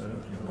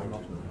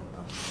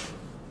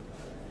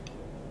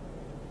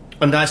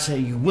 And I say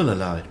you will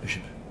allow it,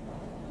 Bishop.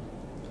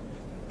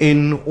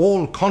 In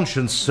all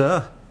conscience,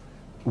 sir,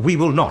 we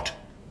will not.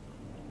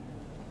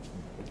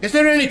 Is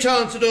there any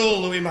chance at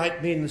all that we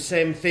might mean the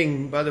same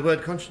thing by the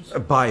word conscience?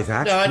 By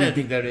that? No, I don't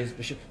think there is,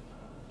 Bishop.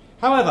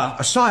 However...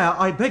 Sire,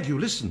 I beg you,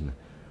 listen.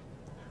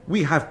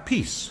 We have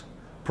peace,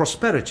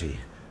 prosperity,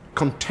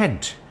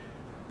 content.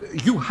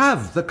 You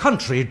have the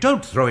country,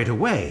 don't throw it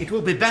away. It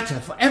will be better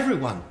for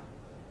everyone.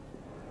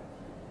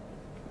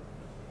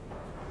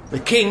 The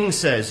King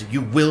says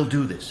you will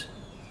do this.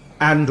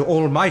 And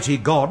Almighty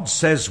God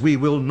says we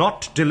will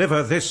not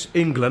deliver this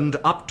England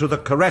up to the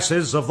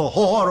caresses of the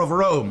whore of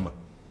Rome.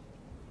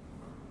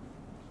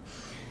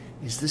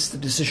 Is this the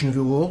decision of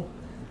you all?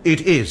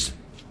 It is.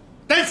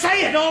 Then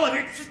say it, all of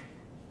it!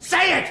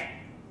 Say it!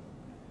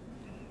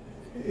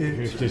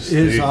 It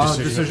is our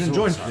decision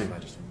jointly.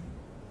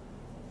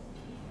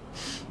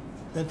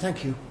 Then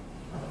thank you.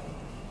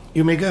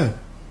 You may go.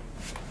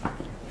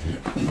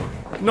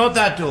 Not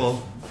that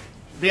door.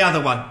 The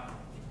other one.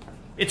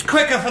 It's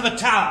quicker for the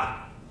tower.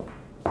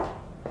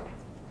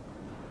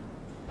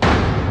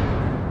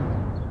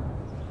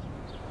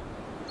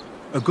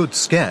 A good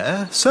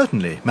scare,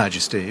 certainly,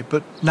 Majesty,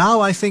 but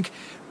now I think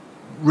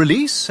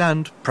release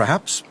and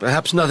perhaps...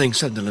 Perhaps nothing,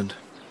 Sunderland.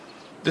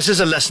 This is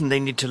a lesson they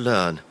need to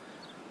learn.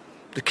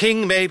 The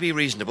King may be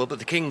reasonable, but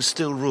the King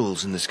still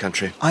rules in this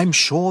country. I'm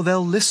sure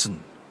they'll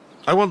listen.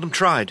 I want them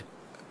tried.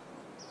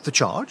 The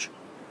charge?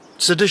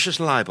 Seditious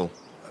libel.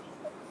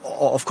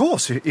 Of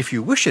course, if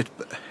you wish it.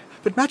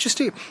 But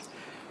Majesty,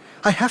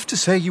 I have to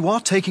say you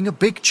are taking a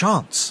big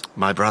chance.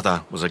 My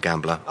brother was a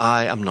gambler.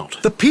 I am not.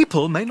 The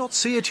people may not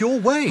see it your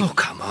way. Oh,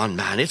 come on,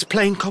 man. It's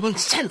plain common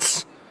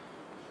sense.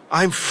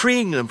 I'm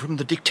freeing them from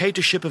the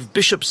dictatorship of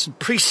bishops and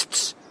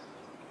priests.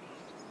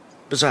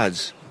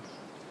 Besides,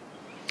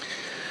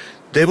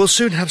 they will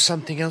soon have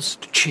something else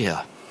to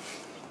cheer.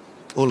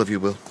 All of you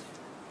will.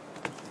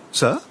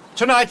 Sir?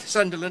 Tonight,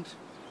 Sunderland.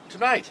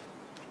 Tonight.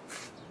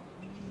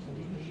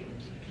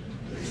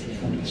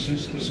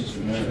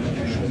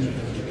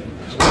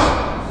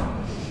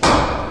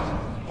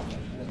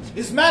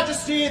 His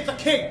Majesty the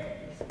King.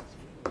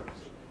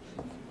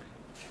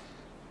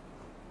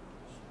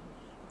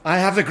 I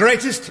have the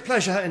greatest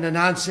pleasure in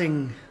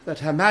announcing that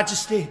Her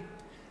Majesty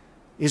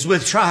is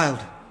with child.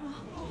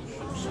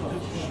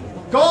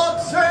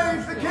 God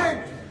save the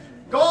King!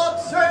 God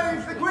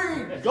save the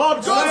Queen!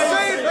 God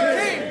save the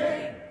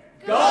King!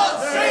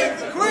 God save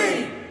the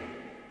Queen!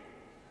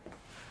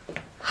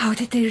 How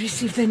did they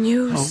receive the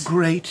news? Oh,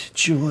 great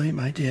joy,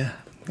 my dear.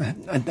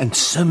 And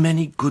so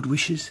many good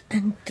wishes.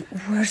 And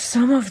were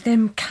some of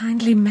them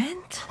kindly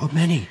meant? Oh,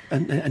 many,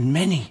 and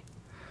many.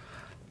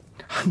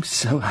 I'm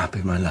so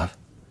happy, my love.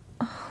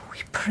 Oh,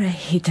 we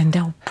prayed, and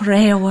our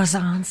prayer was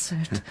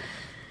answered.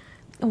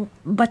 Oh,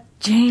 but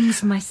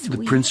James, my sweet...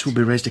 The prince will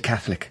be raised a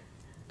Catholic.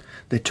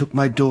 They took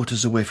my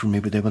daughters away from me,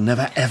 but they will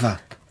never, ever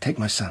take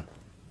my son.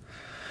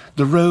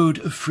 The road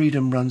of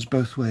freedom runs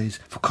both ways,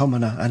 for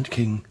commoner and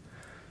king.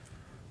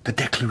 The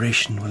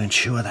declaration will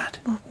ensure that.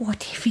 But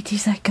what if it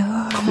is a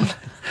girl?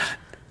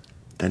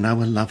 Then I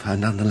will love her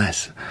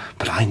nonetheless.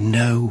 But I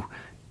know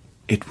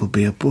it will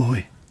be a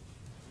boy.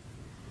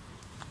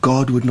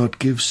 God would not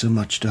give so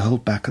much to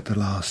hold back at the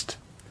last.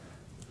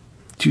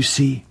 Do you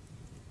see,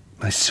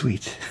 my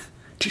sweet?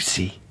 Do you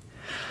see?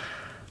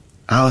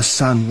 Our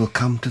son will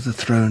come to the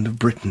throne of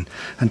Britain,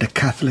 and a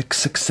Catholic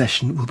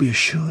succession will be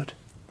assured.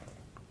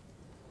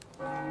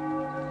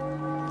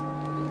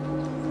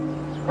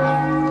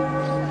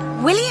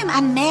 William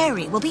and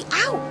Mary will be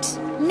out.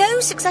 No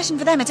succession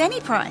for them at any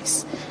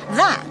price.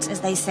 That,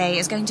 as they say,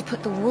 is going to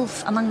put the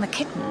wolf among the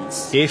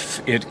kittens.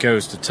 If it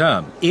goes to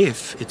term.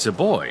 If it's a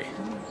boy.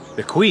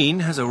 The Queen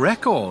has a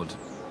record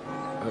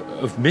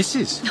of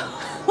misses.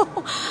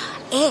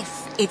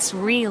 If it's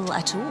real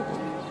at all.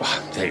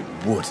 They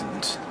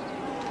wouldn't.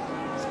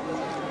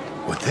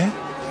 Would they?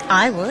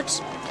 I would.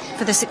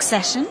 For the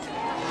succession.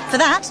 For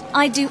that,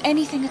 I'd do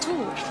anything at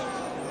all.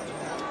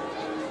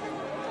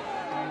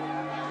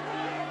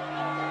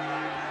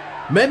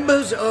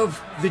 Members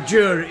of the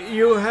jury,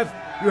 you have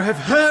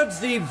heard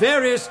the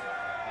various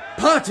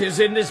parties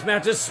in this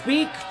matter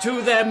speak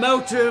to their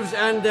motives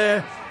and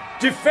their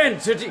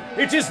defence.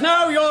 It is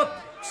now your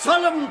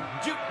solemn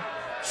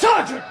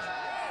Sergeant!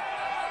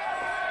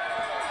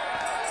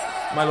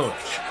 My lord.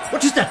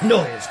 What is that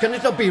noise? Can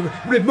it not be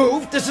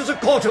removed? This is a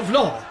court of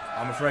law.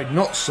 I'm afraid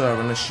not, sir,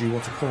 unless you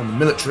want to call the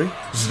military.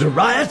 Is it a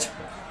riot?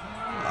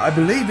 I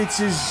believe it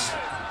is,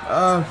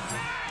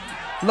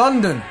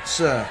 London,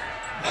 sir.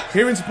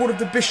 Here in support of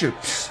the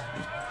bishops.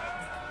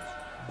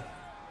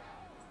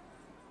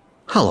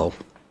 Hello.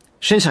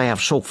 Since I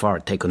have so far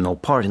taken no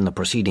part in the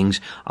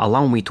proceedings,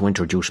 allow me to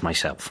introduce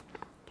myself.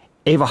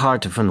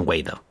 Edel-Hunt van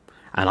Weede,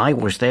 and I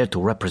was there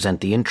to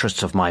represent the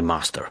interests of my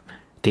master,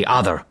 the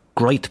other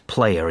great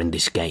player in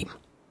this game.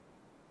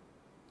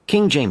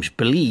 King James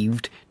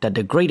believed that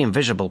the great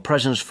invisible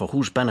presence for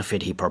whose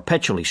benefit he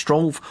perpetually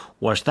strove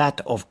was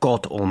that of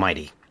God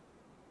Almighty.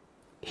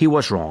 He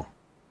was wrong.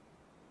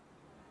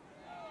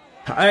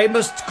 I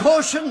must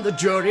caution the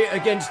jury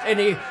against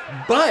any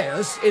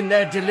bias in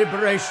their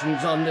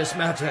deliberations on this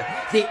matter.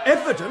 The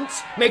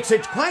evidence makes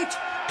it quite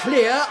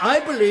clear, I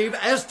believe,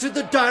 as to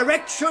the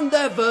direction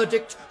their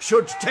verdict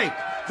should take.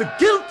 The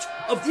guilt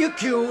of the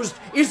accused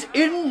is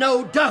in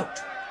no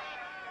doubt.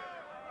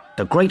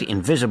 The great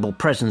invisible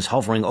presence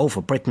hovering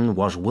over Britain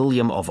was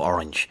William of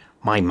Orange,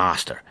 my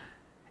master.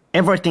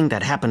 Everything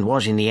that happened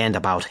was in the end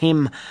about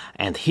him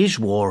and his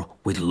war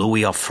with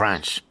Louis of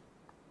France.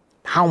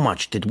 How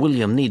much did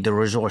William need the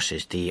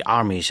resources, the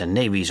armies and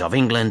navies of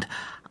England,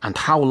 and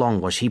how long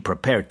was he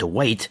prepared to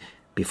wait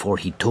before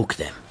he took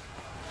them?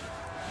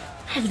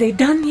 Have they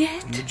done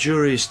yet? The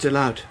jury is still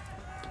out.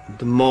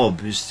 The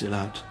mob is still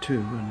out, too,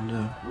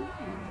 and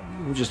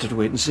we'll just have to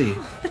wait and see.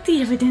 But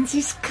the evidence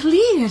is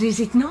clear, is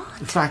it not?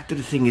 The fact that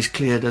a thing is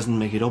clear doesn't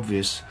make it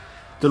obvious.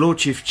 The Lord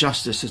Chief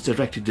Justice has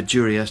directed the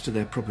jury as to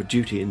their proper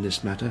duty in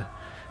this matter.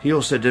 He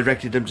also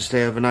directed them to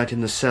stay overnight in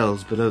the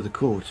cells below the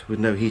court, with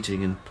no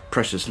heating and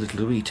precious little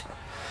to eat.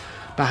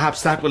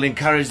 Perhaps that will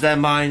encourage their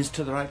minds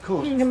to the right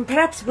course. And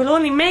perhaps will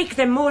only make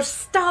them more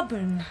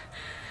stubborn.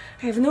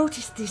 I have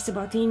noticed this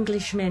about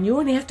Englishmen. You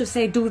only have to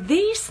say, do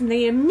this, and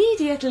they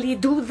immediately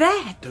do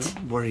that.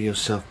 Don't worry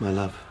yourself, my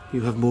love.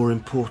 You have more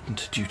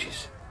important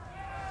duties.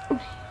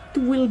 It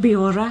will be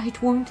all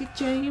right, won't it,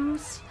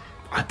 James?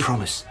 I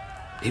promise.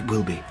 It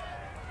will be.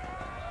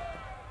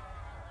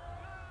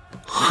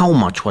 How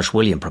much was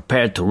William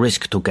prepared to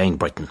risk to gain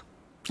Britain?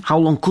 How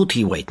long could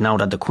he wait now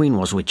that the Queen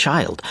was with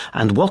child?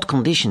 And what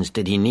conditions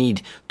did he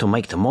need to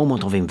make the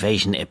moment of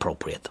invasion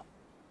appropriate?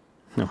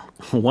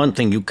 One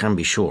thing you can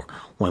be sure,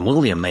 when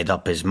William made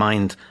up his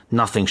mind,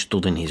 nothing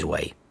stood in his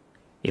way.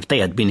 If they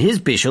had been his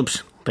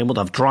bishops, they would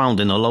have drowned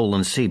in a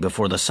lowland sea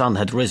before the sun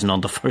had risen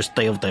on the first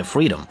day of their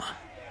freedom.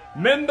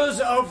 Members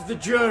of the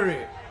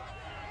jury,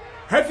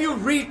 have you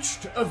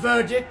reached a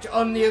verdict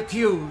on the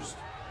accused?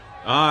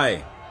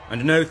 Aye,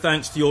 and no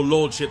thanks to your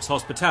lordship's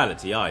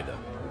hospitality either.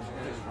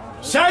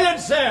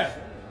 Silence there!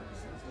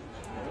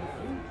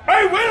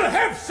 I will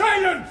have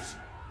silence!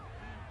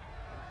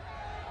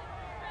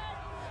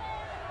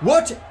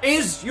 What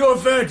is your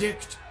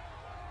verdict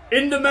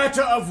in the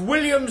matter of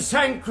William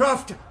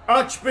Sancroft,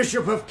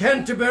 Archbishop of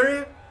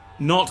Canterbury?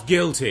 Not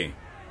guilty.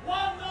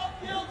 One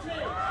not guilty!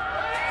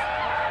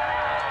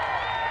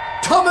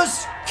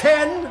 Thomas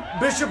Cann,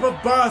 Bishop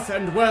of Bath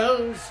and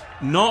Wells?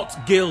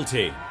 Not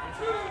guilty.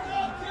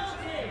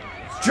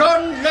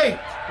 John Lake,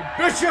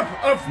 Bishop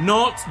of...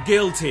 Not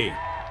guilty.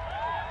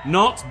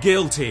 Not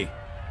guilty.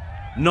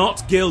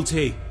 Not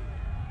guilty.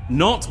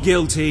 Not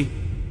guilty.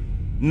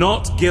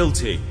 Not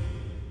guilty.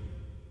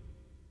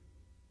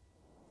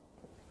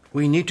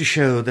 We need to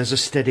show there's a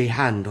steady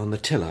hand on the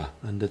tiller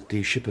and that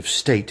the ship of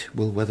state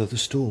will weather the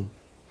storm.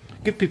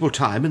 Give people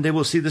time and they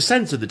will see the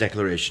sense of the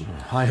declaration.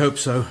 I hope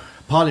so.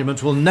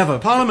 Parliament will never...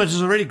 Parliament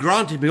has already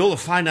granted me all the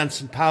finance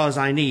and powers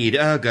I need,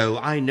 ergo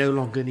I no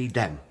longer need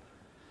them.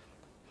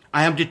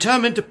 I am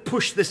determined to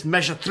push this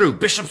measure through,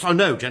 bishops or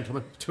no,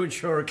 gentlemen. To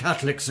ensure a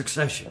Catholic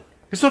succession.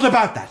 It's not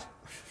about that.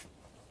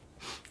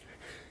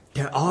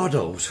 There are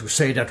those who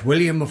say that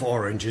William of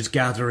Orange is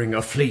gathering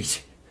a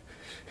fleet.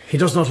 He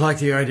does not like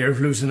the idea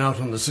of losing out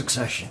on the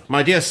succession.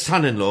 My dear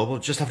son-in-law will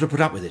just have to put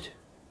up with it.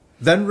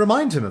 Then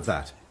remind him of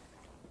that.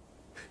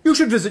 You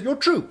should visit your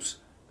troops.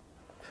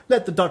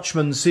 Let the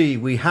Dutchmen see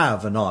we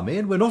have an army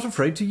and we're not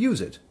afraid to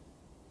use it.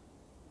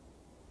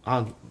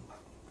 I'll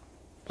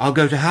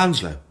go to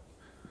Hounslow,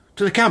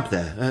 to the camp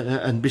there,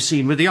 and be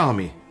seen with the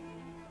army.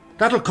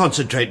 That'll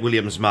concentrate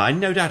William's mind,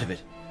 no doubt of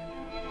it.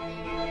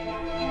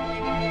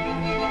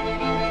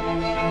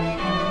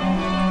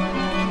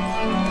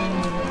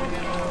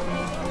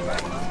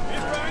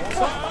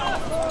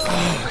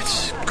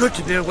 good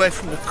to be away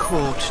from the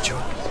court,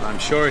 John. I'm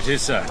sure it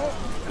is, sir.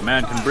 A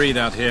man can breathe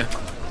out here.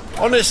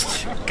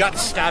 Honest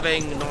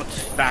gut-stabbing, not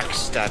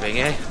backstabbing,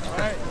 eh?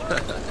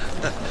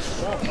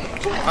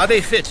 Are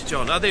they fit,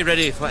 John? Are they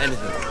ready for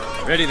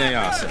anything? Ready they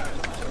are, sir.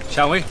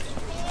 Shall we?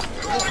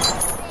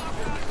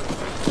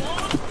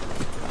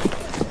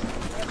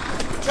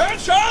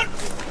 Attention!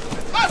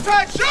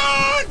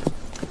 Attention!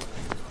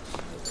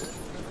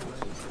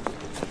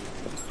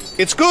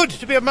 It's good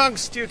to be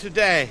amongst you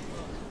today.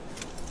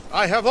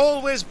 I have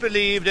always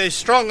believed a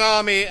strong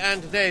army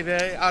and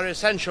navy are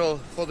essential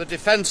for the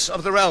defence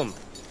of the realm.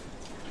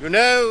 You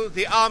know,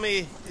 the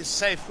army is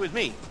safe with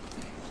me.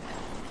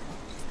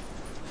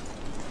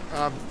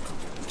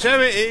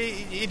 So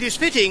it is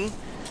fitting,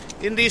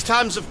 in these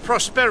times of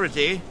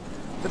prosperity,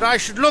 that I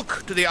should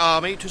look to the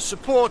army to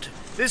support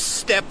this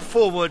step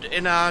forward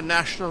in our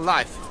national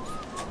life.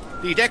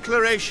 The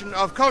declaration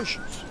of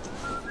conscience.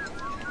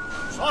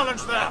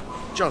 Silence there!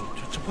 John,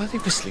 why are they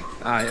whistling?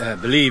 I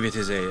believe it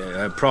is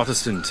a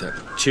Protestant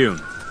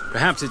tune.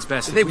 Perhaps it's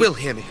best... They will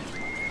hear me.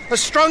 A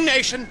strong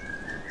nation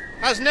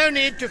has no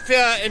need to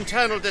fear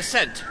internal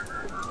dissent.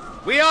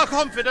 We are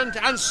confident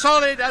and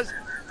solid as...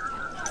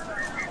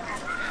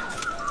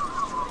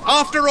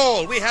 After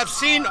all, we have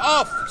seen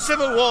off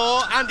civil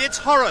war and its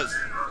horrors.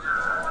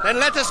 Then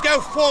let us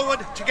go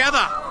forward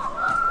together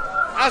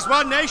as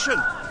one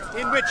nation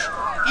in which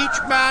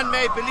each man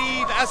may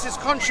believe as his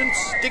conscience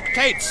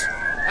dictates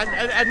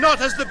and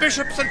not as the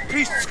bishops and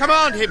priests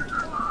command him.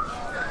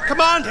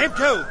 Command him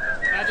to.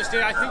 Majesty,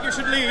 I think you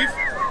should leave.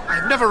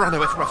 I've never run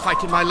away from a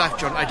fight in my life,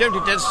 John. I don't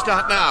intend to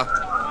start now.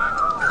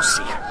 They'll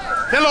see.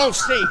 They'll all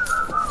see.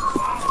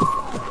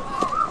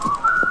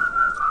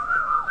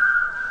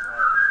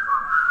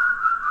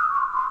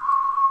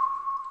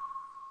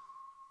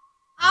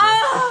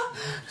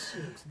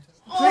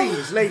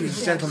 Please, ladies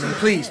and gentlemen,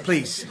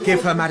 please,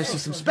 give Her Majesty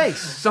some space,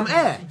 some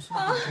air.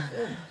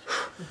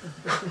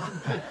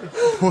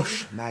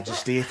 Push,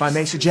 Majesty, if I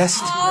may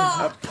suggest.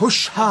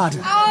 Push hard.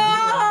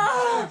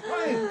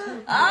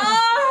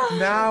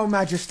 Now,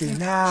 Majesty,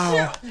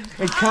 now.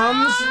 It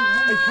comes.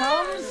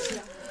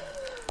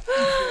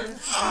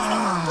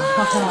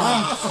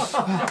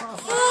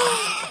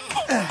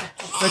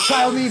 The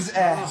child needs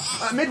air.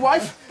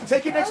 Midwife,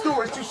 take it next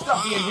door. It's too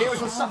stuffy in here.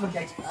 It will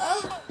suffocate.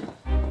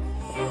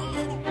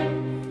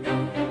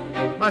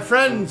 My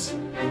friends,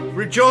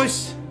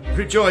 rejoice,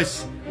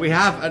 rejoice. We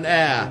have an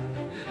heir.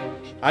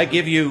 I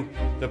give you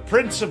the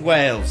Prince of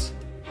Wales,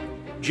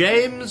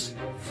 James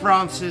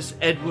Francis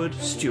Edward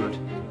Stuart.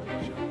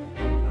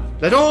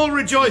 Let all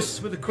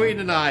rejoice with the Queen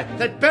and I.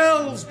 Let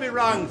bells be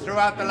rung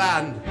throughout the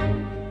land.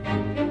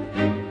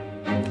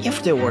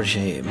 If there was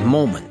a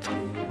moment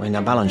when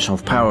the balance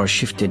of power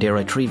shifted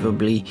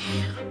irretrievably,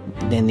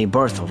 then the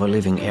birth of a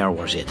living heir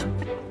was it.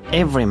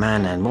 Every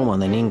man and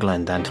woman in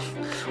England and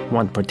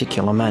one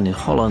particular man in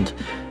Holland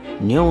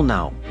knew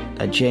now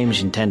that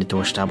James intended to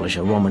establish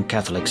a Roman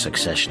Catholic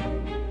succession.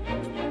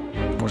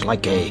 It was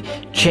like a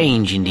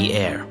change in the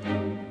air.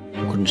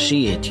 You couldn't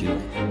see it, you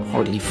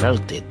hardly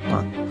felt it,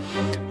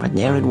 but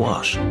there it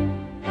was.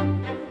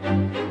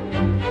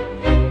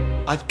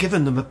 I've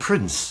given them a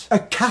prince. A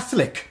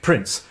Catholic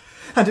prince.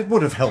 And it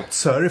would have helped,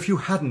 sir, if you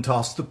hadn't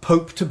asked the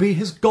Pope to be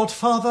his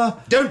godfather.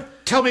 Don't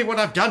tell me what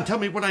I've done. Tell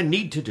me what I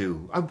need to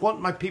do. I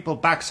want my people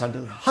back,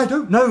 Sunderland. I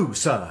don't know,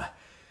 sir.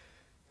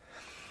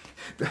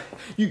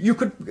 You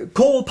could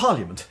call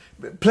Parliament,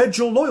 pledge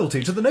your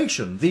loyalty to the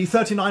nation, the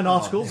 39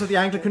 Articles of the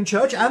Anglican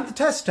Church and the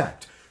Test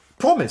Act.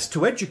 Promise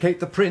to educate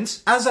the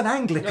Prince as an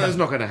Anglican. No, that's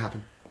not going to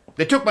happen.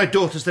 They took my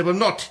daughters, they will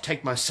not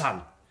take my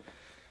son.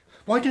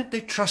 Why don't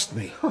they trust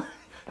me?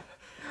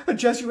 A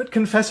Jesuit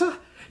confessor?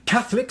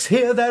 Catholics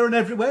here, there and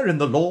everywhere, in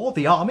the law,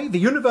 the army, the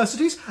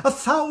universities,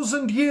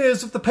 1,000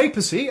 years of the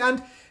papacy,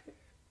 and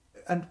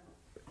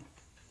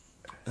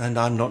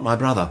I'm not my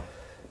brother.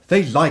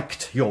 They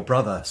liked your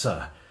brother,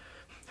 sir.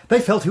 They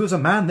felt he was a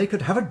man they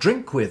could have a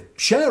drink with,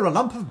 share a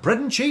lump of bread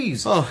and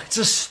cheese. Oh, it's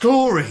a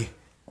story.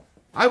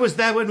 I was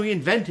there when we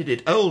invented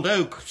it. Old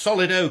oak,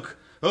 solid oak,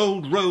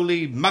 old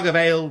Rowley, mug of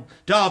ale,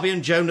 Darby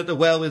and Joan at the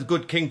well with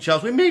good King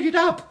Charles. We made it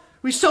up.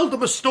 We sold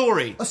them a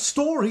story. A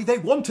story they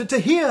wanted to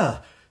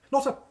hear.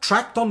 Not a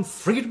tract on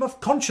freedom of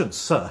conscience,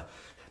 sir.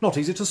 Not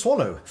easy to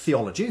swallow.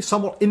 Theology,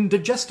 somewhat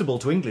indigestible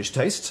to English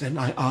tastes. Then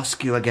I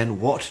ask you again,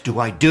 what do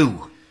I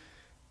do?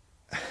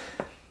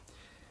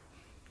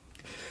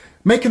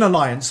 Make an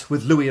alliance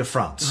with Louis of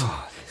France.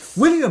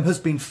 William has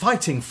been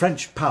fighting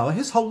French power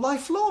his whole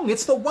life long.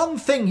 It's the one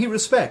thing he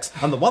respects,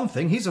 and the one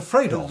thing he's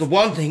afraid of. The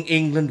one thing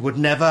England would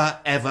never,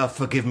 ever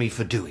forgive me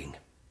for doing.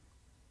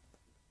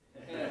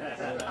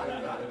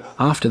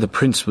 After the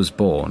prince was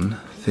born,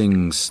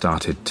 things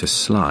started to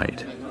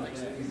slide.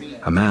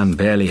 A man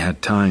barely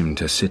had time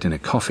to sit in a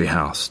coffee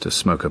house to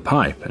smoke a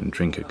pipe and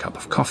drink a cup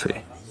of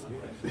coffee.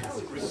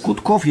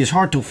 Good coffee is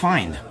hard to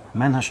find.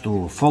 Man has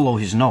to follow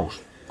his nose.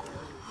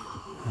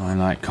 I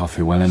like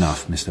coffee well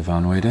enough, Mr.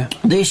 Van Weede.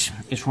 This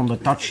is from the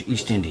Dutch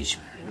East Indies.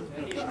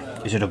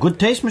 Is it a good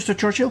taste, Mr.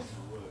 Churchill?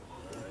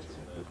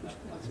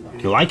 Do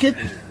you like it?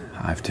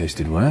 I've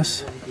tasted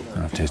worse,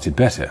 and I've tasted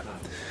better.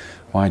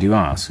 Why do you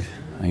ask?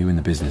 Are you in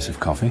the business of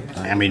coffee?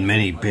 I am in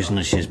many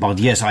businesses, but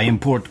yes, I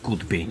import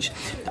good beans.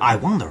 I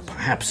wonder,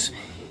 perhaps,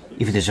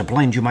 if it is a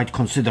blend you might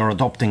consider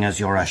adopting as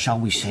your, shall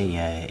we say,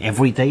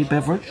 everyday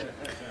beverage?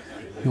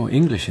 Your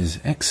English is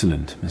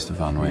excellent, Mr.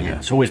 Van Weede. Yeah,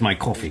 so is my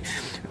coffee.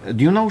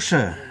 Do you know,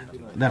 sir,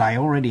 that I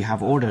already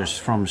have orders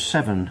from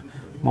 7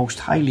 most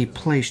highly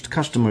placed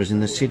customers in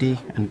the city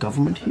and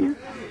government here?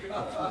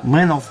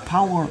 Men of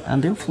power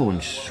and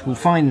influence who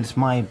find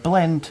my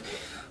blend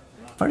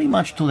very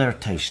much to their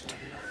taste.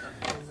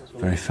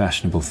 Very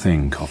fashionable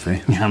thing,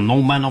 coffee. And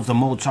no man of the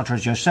mode such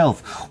as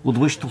yourself would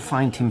wish to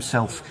find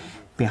himself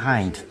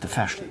behind the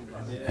fashion.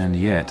 And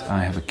yet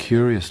I have a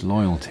curious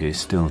loyalty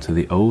still to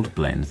the old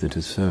blend that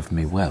has served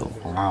me well.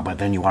 Ah, but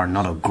then you are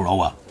not a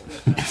grower.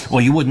 Or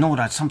you would know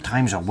that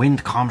sometimes a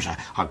wind comes,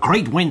 a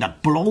great wind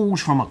that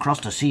blows from across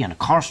the sea and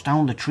cuts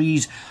down the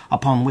trees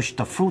upon which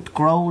the fruit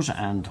grows,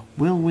 and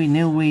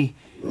will-we-nil-we,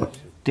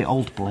 the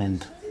old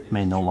blend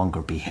may no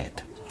longer be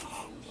had.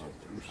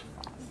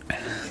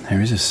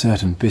 There is a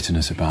certain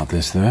bitterness about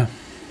this, though.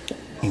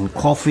 In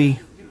coffee,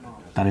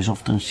 that is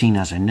often seen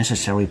as a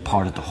necessary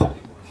part of the whole.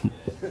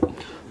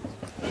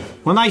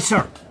 Well, nice,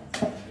 sir.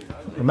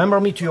 Remember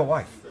me to your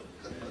wife.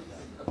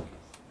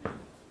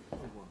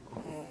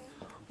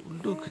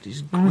 Look at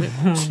his grip.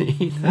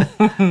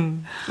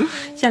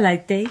 Shall I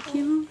take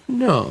him?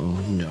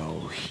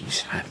 No,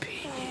 he's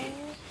happy.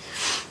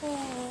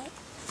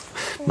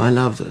 My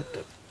love,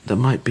 there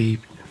might be...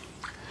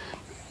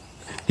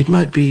 It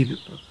might be...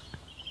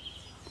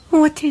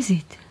 What is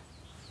it?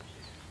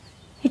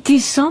 It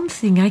is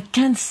something. I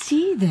can't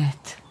see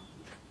that.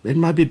 It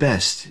might be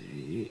best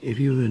if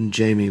you and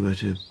Jaimi were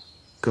to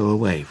go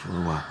away for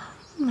a while.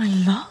 My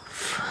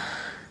love.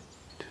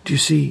 Do you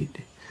see?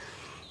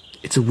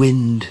 It's a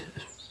wind,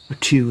 a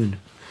tune.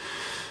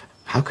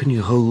 How can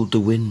you hold the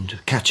wind,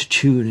 catch a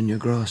tune in your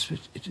grasp?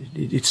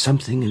 It's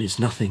something and it's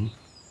nothing.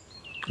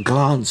 A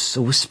glance,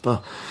 a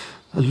whisper,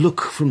 a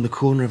look from the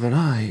corner of an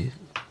eye.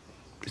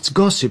 It's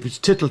gossip, it's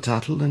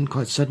tittle-tattle, and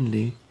quite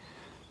suddenly,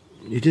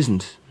 it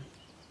isn't.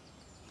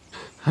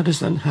 How does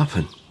that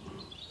happen?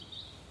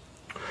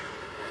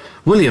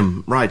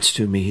 William writes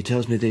to me. He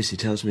tells me this, he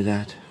tells me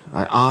that.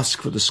 I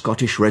ask for the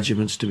Scottish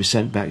regiments to be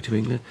sent back to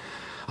England.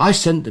 I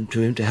sent them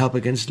to him to help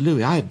against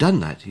Louis. I have done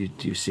that,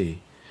 you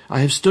see. I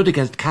have stood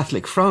against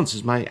Catholic France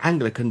as my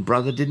Anglican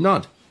brother did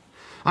not.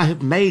 I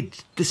have made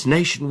this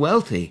nation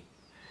wealthy.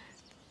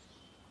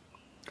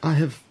 I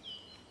have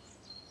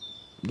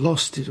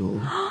lost it all.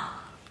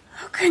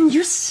 How can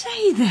you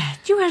say that?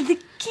 You are the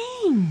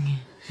king.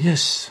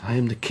 Yes, I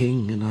am the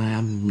king and I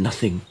am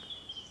nothing.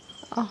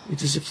 Oh.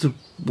 It's as if the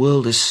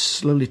world is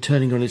slowly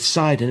turning on its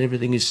side and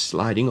everything is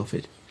sliding off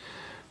it.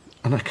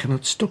 And I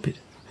cannot stop it.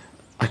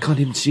 I can't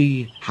even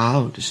see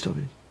how to stop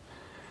it.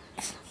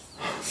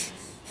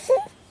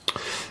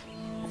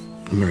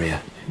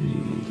 Maria,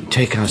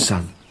 take our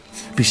son.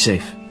 Be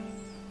safe.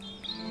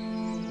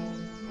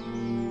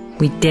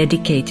 We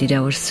dedicated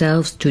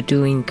ourselves to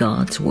doing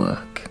God's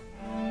work.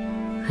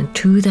 And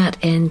to that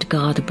end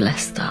God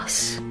blessed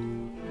us.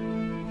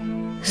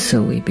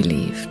 So we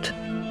believed.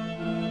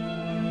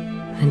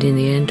 And in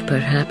the end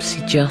perhaps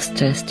he just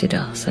tested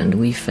us and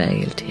we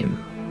failed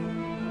him.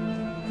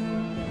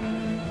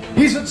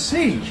 He's at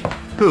sea.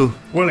 Who?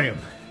 William.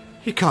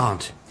 He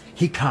can't.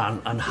 He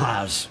can and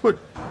has. What?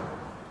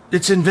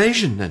 It's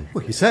invasion, then?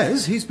 Well, he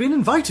says he's been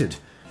invited.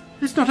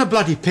 It's not a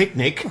bloody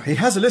picnic. He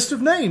has a list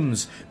of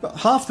names.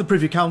 Half the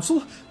Privy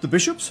Council, the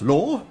bishops,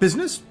 law,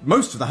 business,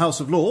 most of the House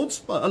of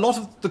Lords, a lot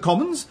of the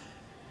Commons.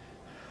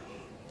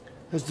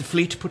 Has the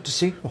fleet put to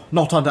sea? Oh,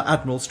 not under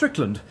Admiral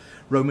Strickland.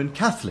 Roman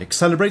Catholic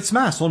celebrates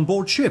Mass on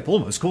board ship,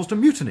 almost caused a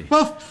mutiny.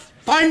 Well,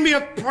 find me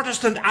a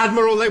Protestant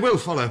admiral they will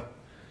follow.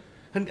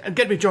 And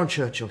get me John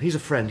Churchill. He's a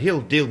friend.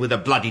 He'll deal with a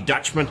bloody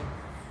Dutchman.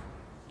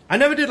 I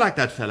never did like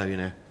that fellow, you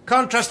know.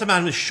 Can't trust a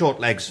man with short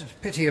legs.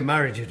 Pity you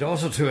married your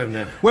daughter to him,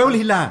 then. Where will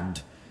he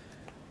land?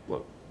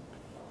 Well,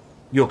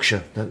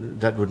 Yorkshire.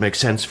 That would make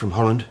sense from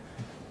Holland.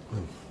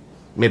 Well,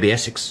 maybe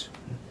Essex.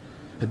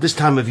 At this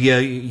time of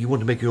year, you want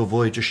to make your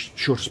voyage as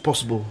short as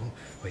possible.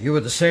 Well, you were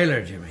the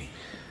sailor, Jimmy.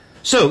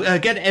 So,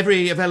 get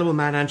every available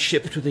man and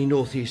ship to the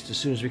northeast as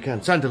soon as we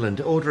can.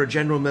 Sunderland, order a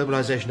general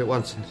mobilisation at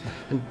once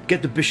and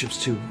get the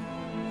bishops too.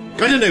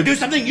 I don't know, do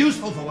something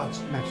useful for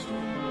once, Majesty.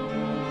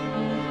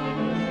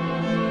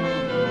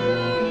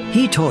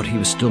 He thought he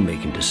was still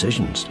making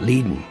decisions,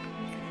 leading.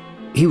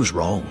 He was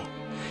wrong.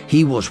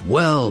 He was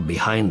well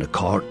behind the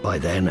court by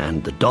then,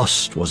 and the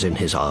dust was in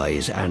his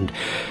eyes, and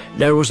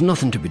there was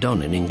nothing to be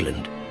done in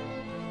England.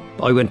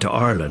 I went to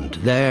Ireland.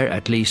 There,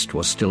 at least,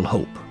 was still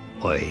hope,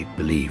 I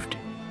believed.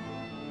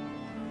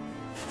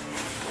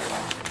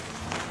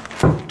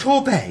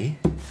 Torbay?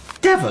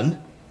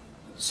 Devon?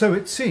 So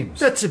it seems.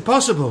 That's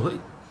impossible.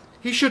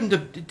 He shouldn't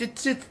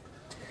have...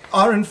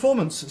 Our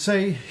informants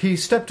say he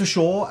stepped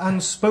ashore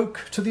and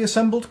spoke to the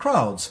assembled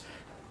crowds.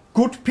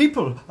 Good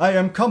people, I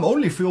am come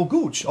only for your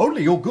goods,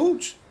 only your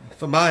goods.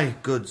 For my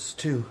goods,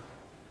 too.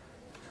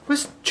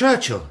 Where's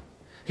Churchill?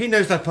 He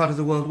knows that part of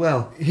the world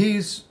well.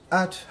 He's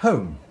at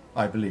home,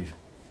 I believe.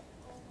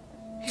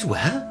 He's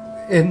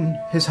where? In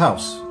his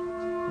house,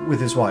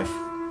 with his wife,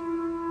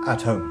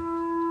 at home.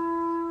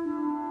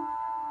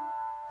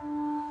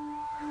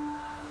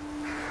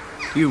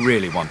 Do you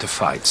really want to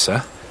fight,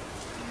 sir?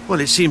 Well,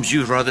 it seems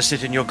you'd rather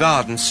sit in your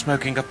garden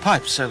smoking a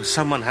pipe, so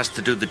someone has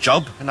to do the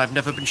job, and I've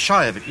never been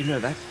shy of it, you know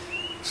that.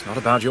 It's not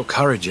about your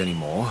courage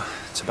anymore.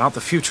 It's about the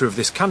future of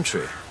this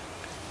country.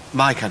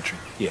 My country?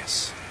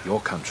 Yes, your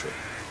country.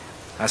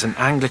 As an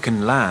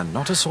Anglican land,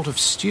 not a sort of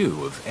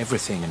stew of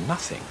everything and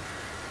nothing.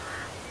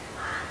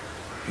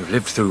 You've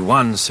lived through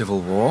one civil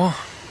war.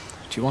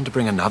 Do you want to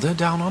bring another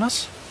down on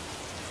us?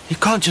 You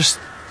can't just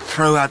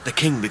throw out the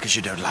king because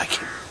you don't like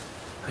him.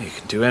 You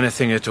can do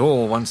anything at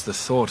all once the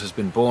thought has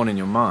been born in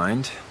your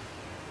mind.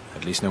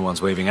 At least no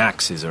one's waving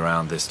axes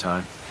around this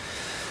time.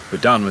 We're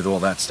done with all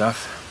that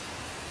stuff.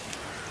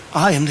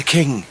 I am the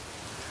king,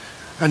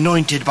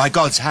 anointed by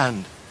God's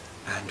hand.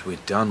 And we're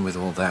done with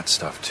all that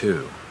stuff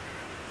too.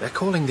 They're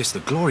calling this the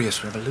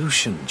Glorious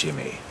Revolution,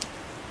 Jimmy.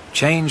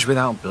 Change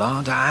without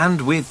blood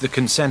and with the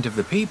consent of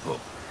the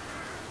people.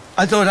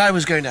 I thought I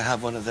was going to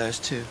have one of those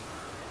too.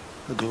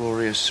 The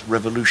glorious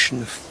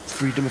revolution of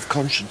freedom of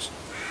conscience.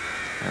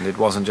 And it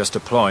wasn't just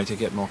a ploy to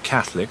get more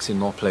Catholics in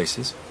more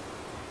places.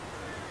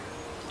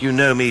 You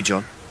know me,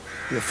 John.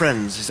 We're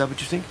friends, is that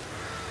what you think?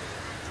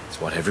 It's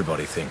what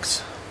everybody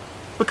thinks.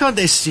 But can't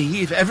they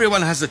see if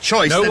everyone has a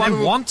choice? No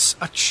one wants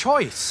a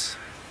choice.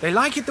 They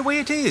like it the way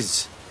it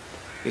is.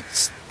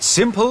 It's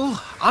simple,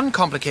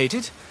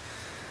 uncomplicated.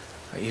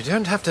 You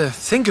don't have to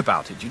think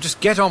about it. You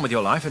just get on with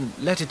your life and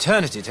let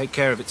eternity take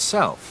care of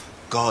itself.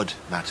 God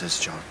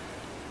matters, John.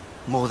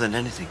 More than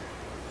anything.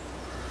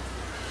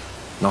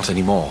 Not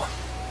anymore.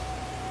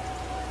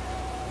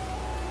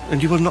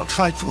 And you will not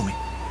fight for me?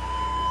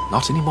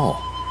 Not anymore.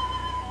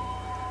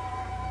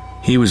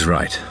 He was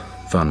right,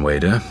 Van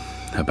Weede,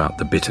 about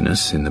the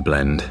bitterness in the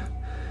blend.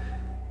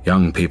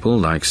 Young people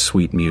like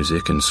sweet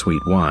music and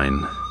sweet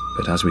wine,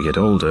 but as we get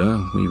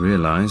older, we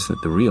realize that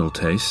the real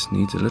taste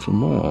needs a little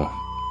more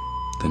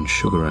than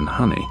sugar and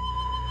honey.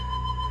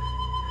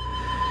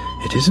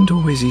 It isn't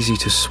always easy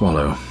to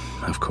swallow,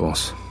 of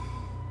course.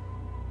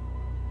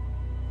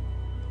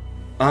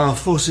 Our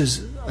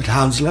forces at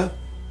Hounslow?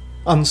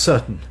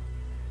 Uncertain.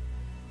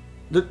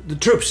 The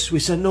troops we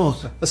sent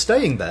north are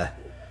staying there.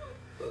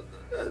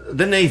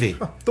 The navy?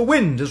 The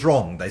wind is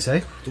wrong, they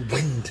say. The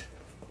wind?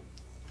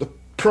 The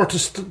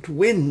Protestant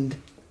wind?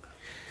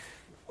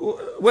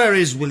 Where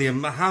is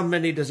William? How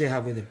many does he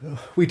have with him?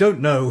 We don't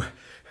know.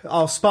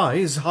 Our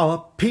spies,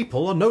 our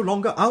people, are no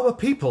longer our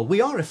people.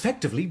 We are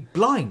effectively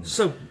blind.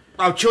 So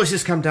our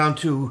choices come down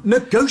to...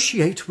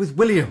 Negotiate with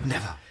William.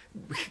 Never.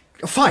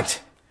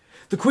 Fight.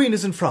 The Queen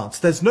is in France.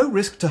 There's no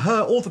risk to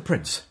her or the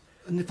Prince.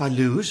 And if I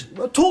lose?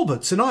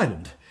 Talbot's in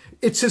Ireland.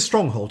 It's his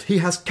stronghold. He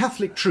has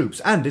Catholic troops,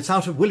 and it's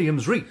out of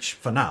William's reach,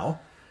 for now.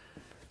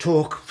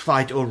 Talk,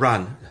 fight, or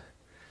run.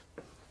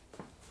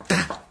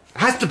 There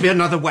has to be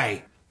another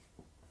way.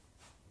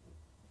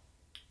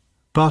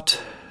 But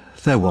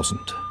there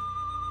wasn't.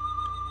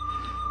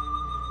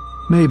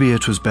 Maybe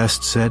it was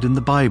best said in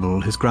the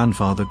Bible his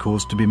grandfather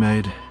caused to be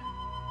made.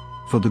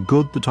 For the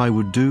good that I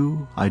would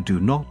do, I do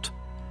not,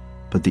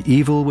 but the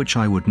evil which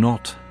I would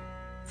not,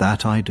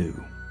 that I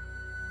do.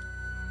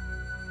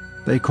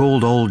 They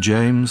called old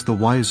James the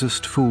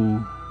wisest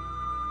fool.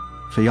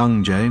 For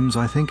young James,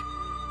 I think,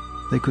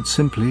 they could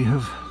simply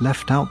have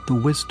left out the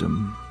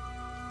wisdom.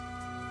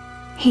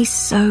 He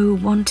so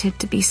wanted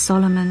to be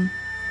Solomon,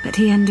 but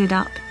he ended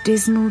up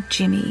dismal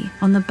Jimmy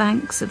on the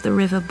banks of the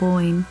River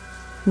Boyne,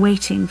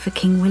 waiting for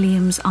King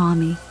William's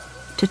army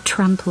to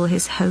trample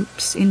his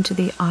hopes into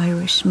the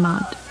Irish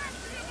mud.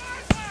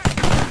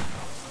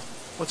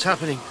 What's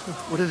happening?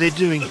 What are they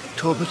doing,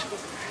 Talbot?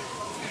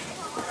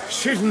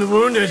 Shooting the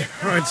wounded,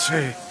 I'd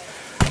say.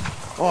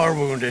 Or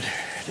wounded.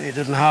 They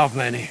didn't have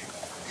many.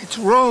 It's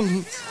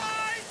wrong.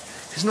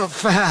 It's not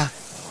fair.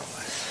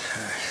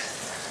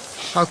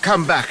 I'll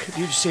come back,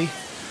 you see.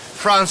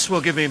 France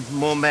will give me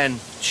more men,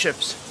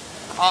 ships.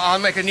 I'll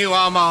make a new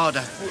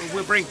armada.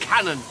 We'll bring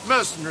cannon,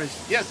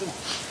 mercenaries, yes,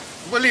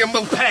 and William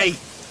will pay.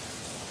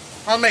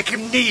 I'll make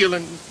him kneel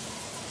and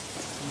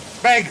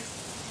beg.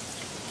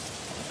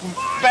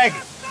 Beg.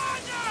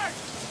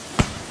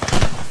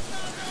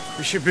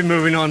 We should be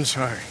moving on,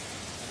 sir.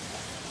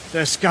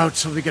 Their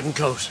scouts will be getting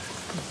close.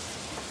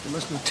 They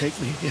must not take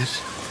me,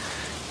 yes.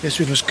 Yes,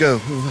 we must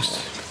go. We must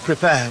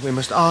prepare. We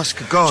must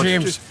ask God.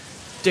 James,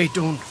 they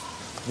don't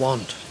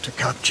want to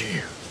capture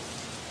you.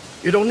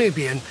 You'd only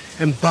be an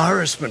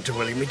embarrassment to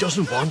William. He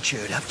doesn't want you.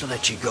 He'd have to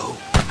let you go.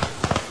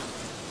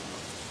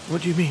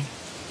 What do you mean?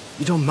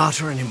 You don't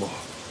matter anymore.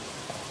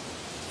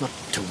 Not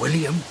to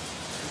William.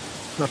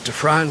 Not to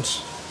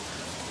France.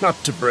 Not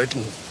to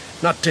Britain.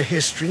 Not to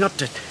history. Not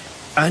to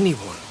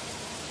anyone.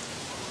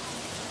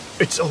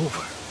 It's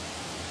over.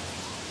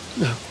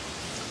 No.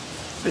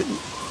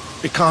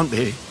 It can't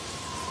be.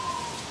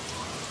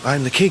 I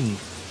am the king.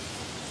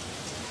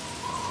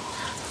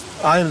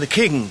 I am the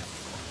king.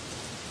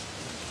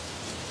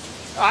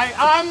 I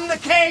am the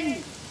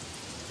king!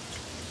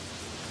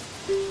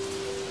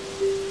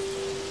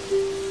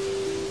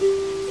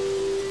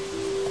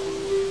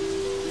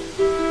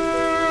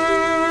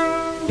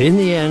 In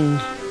the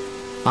end,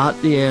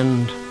 at the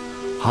end,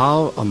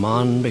 how a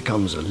man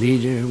becomes a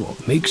leader,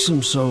 what makes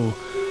him so,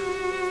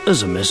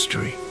 is a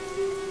mystery.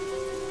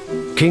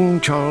 King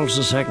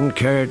Charles II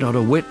cared not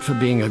a whit for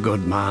being a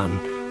good man,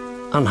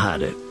 and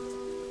had it.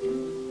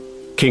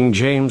 King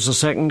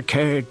James II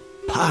cared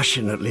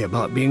passionately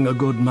about being a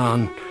good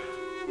man,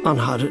 and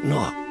had it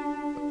not.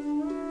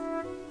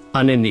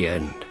 And in the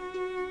end,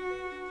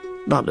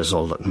 that is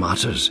all that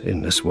matters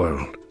in this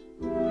world.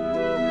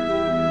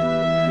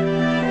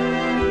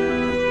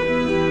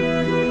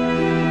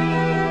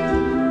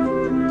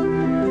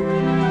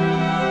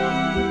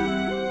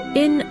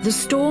 In The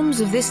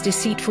Storms of This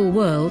Deceitful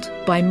World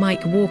by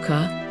Mike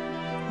Walker,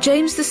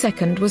 James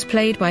II was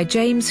played by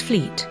James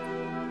Fleet,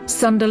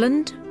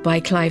 Sunderland by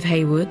Clive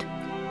Hayward,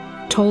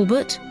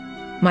 Talbot,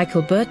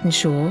 Michael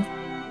Bertenshaw,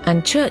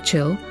 and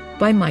Churchill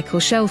by Michael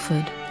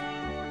Shelford.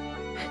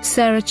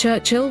 Sarah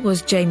Churchill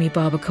was Jaimi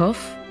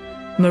Barbakoff,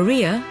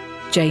 Maria,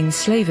 Jane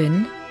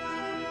Slavin,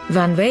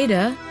 Van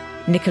Vader,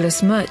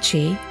 Nicholas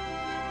Murchie,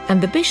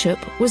 and the Bishop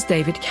was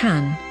David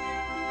Cann.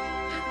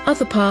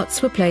 Other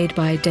parts were played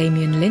by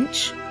Damian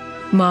Lynch,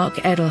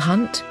 Marc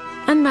Edel-Hunt,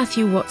 and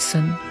Matthew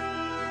Watson.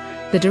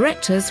 The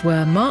directors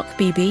were Marc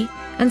Beeby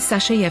and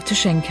Sasha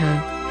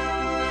Yevtushenko.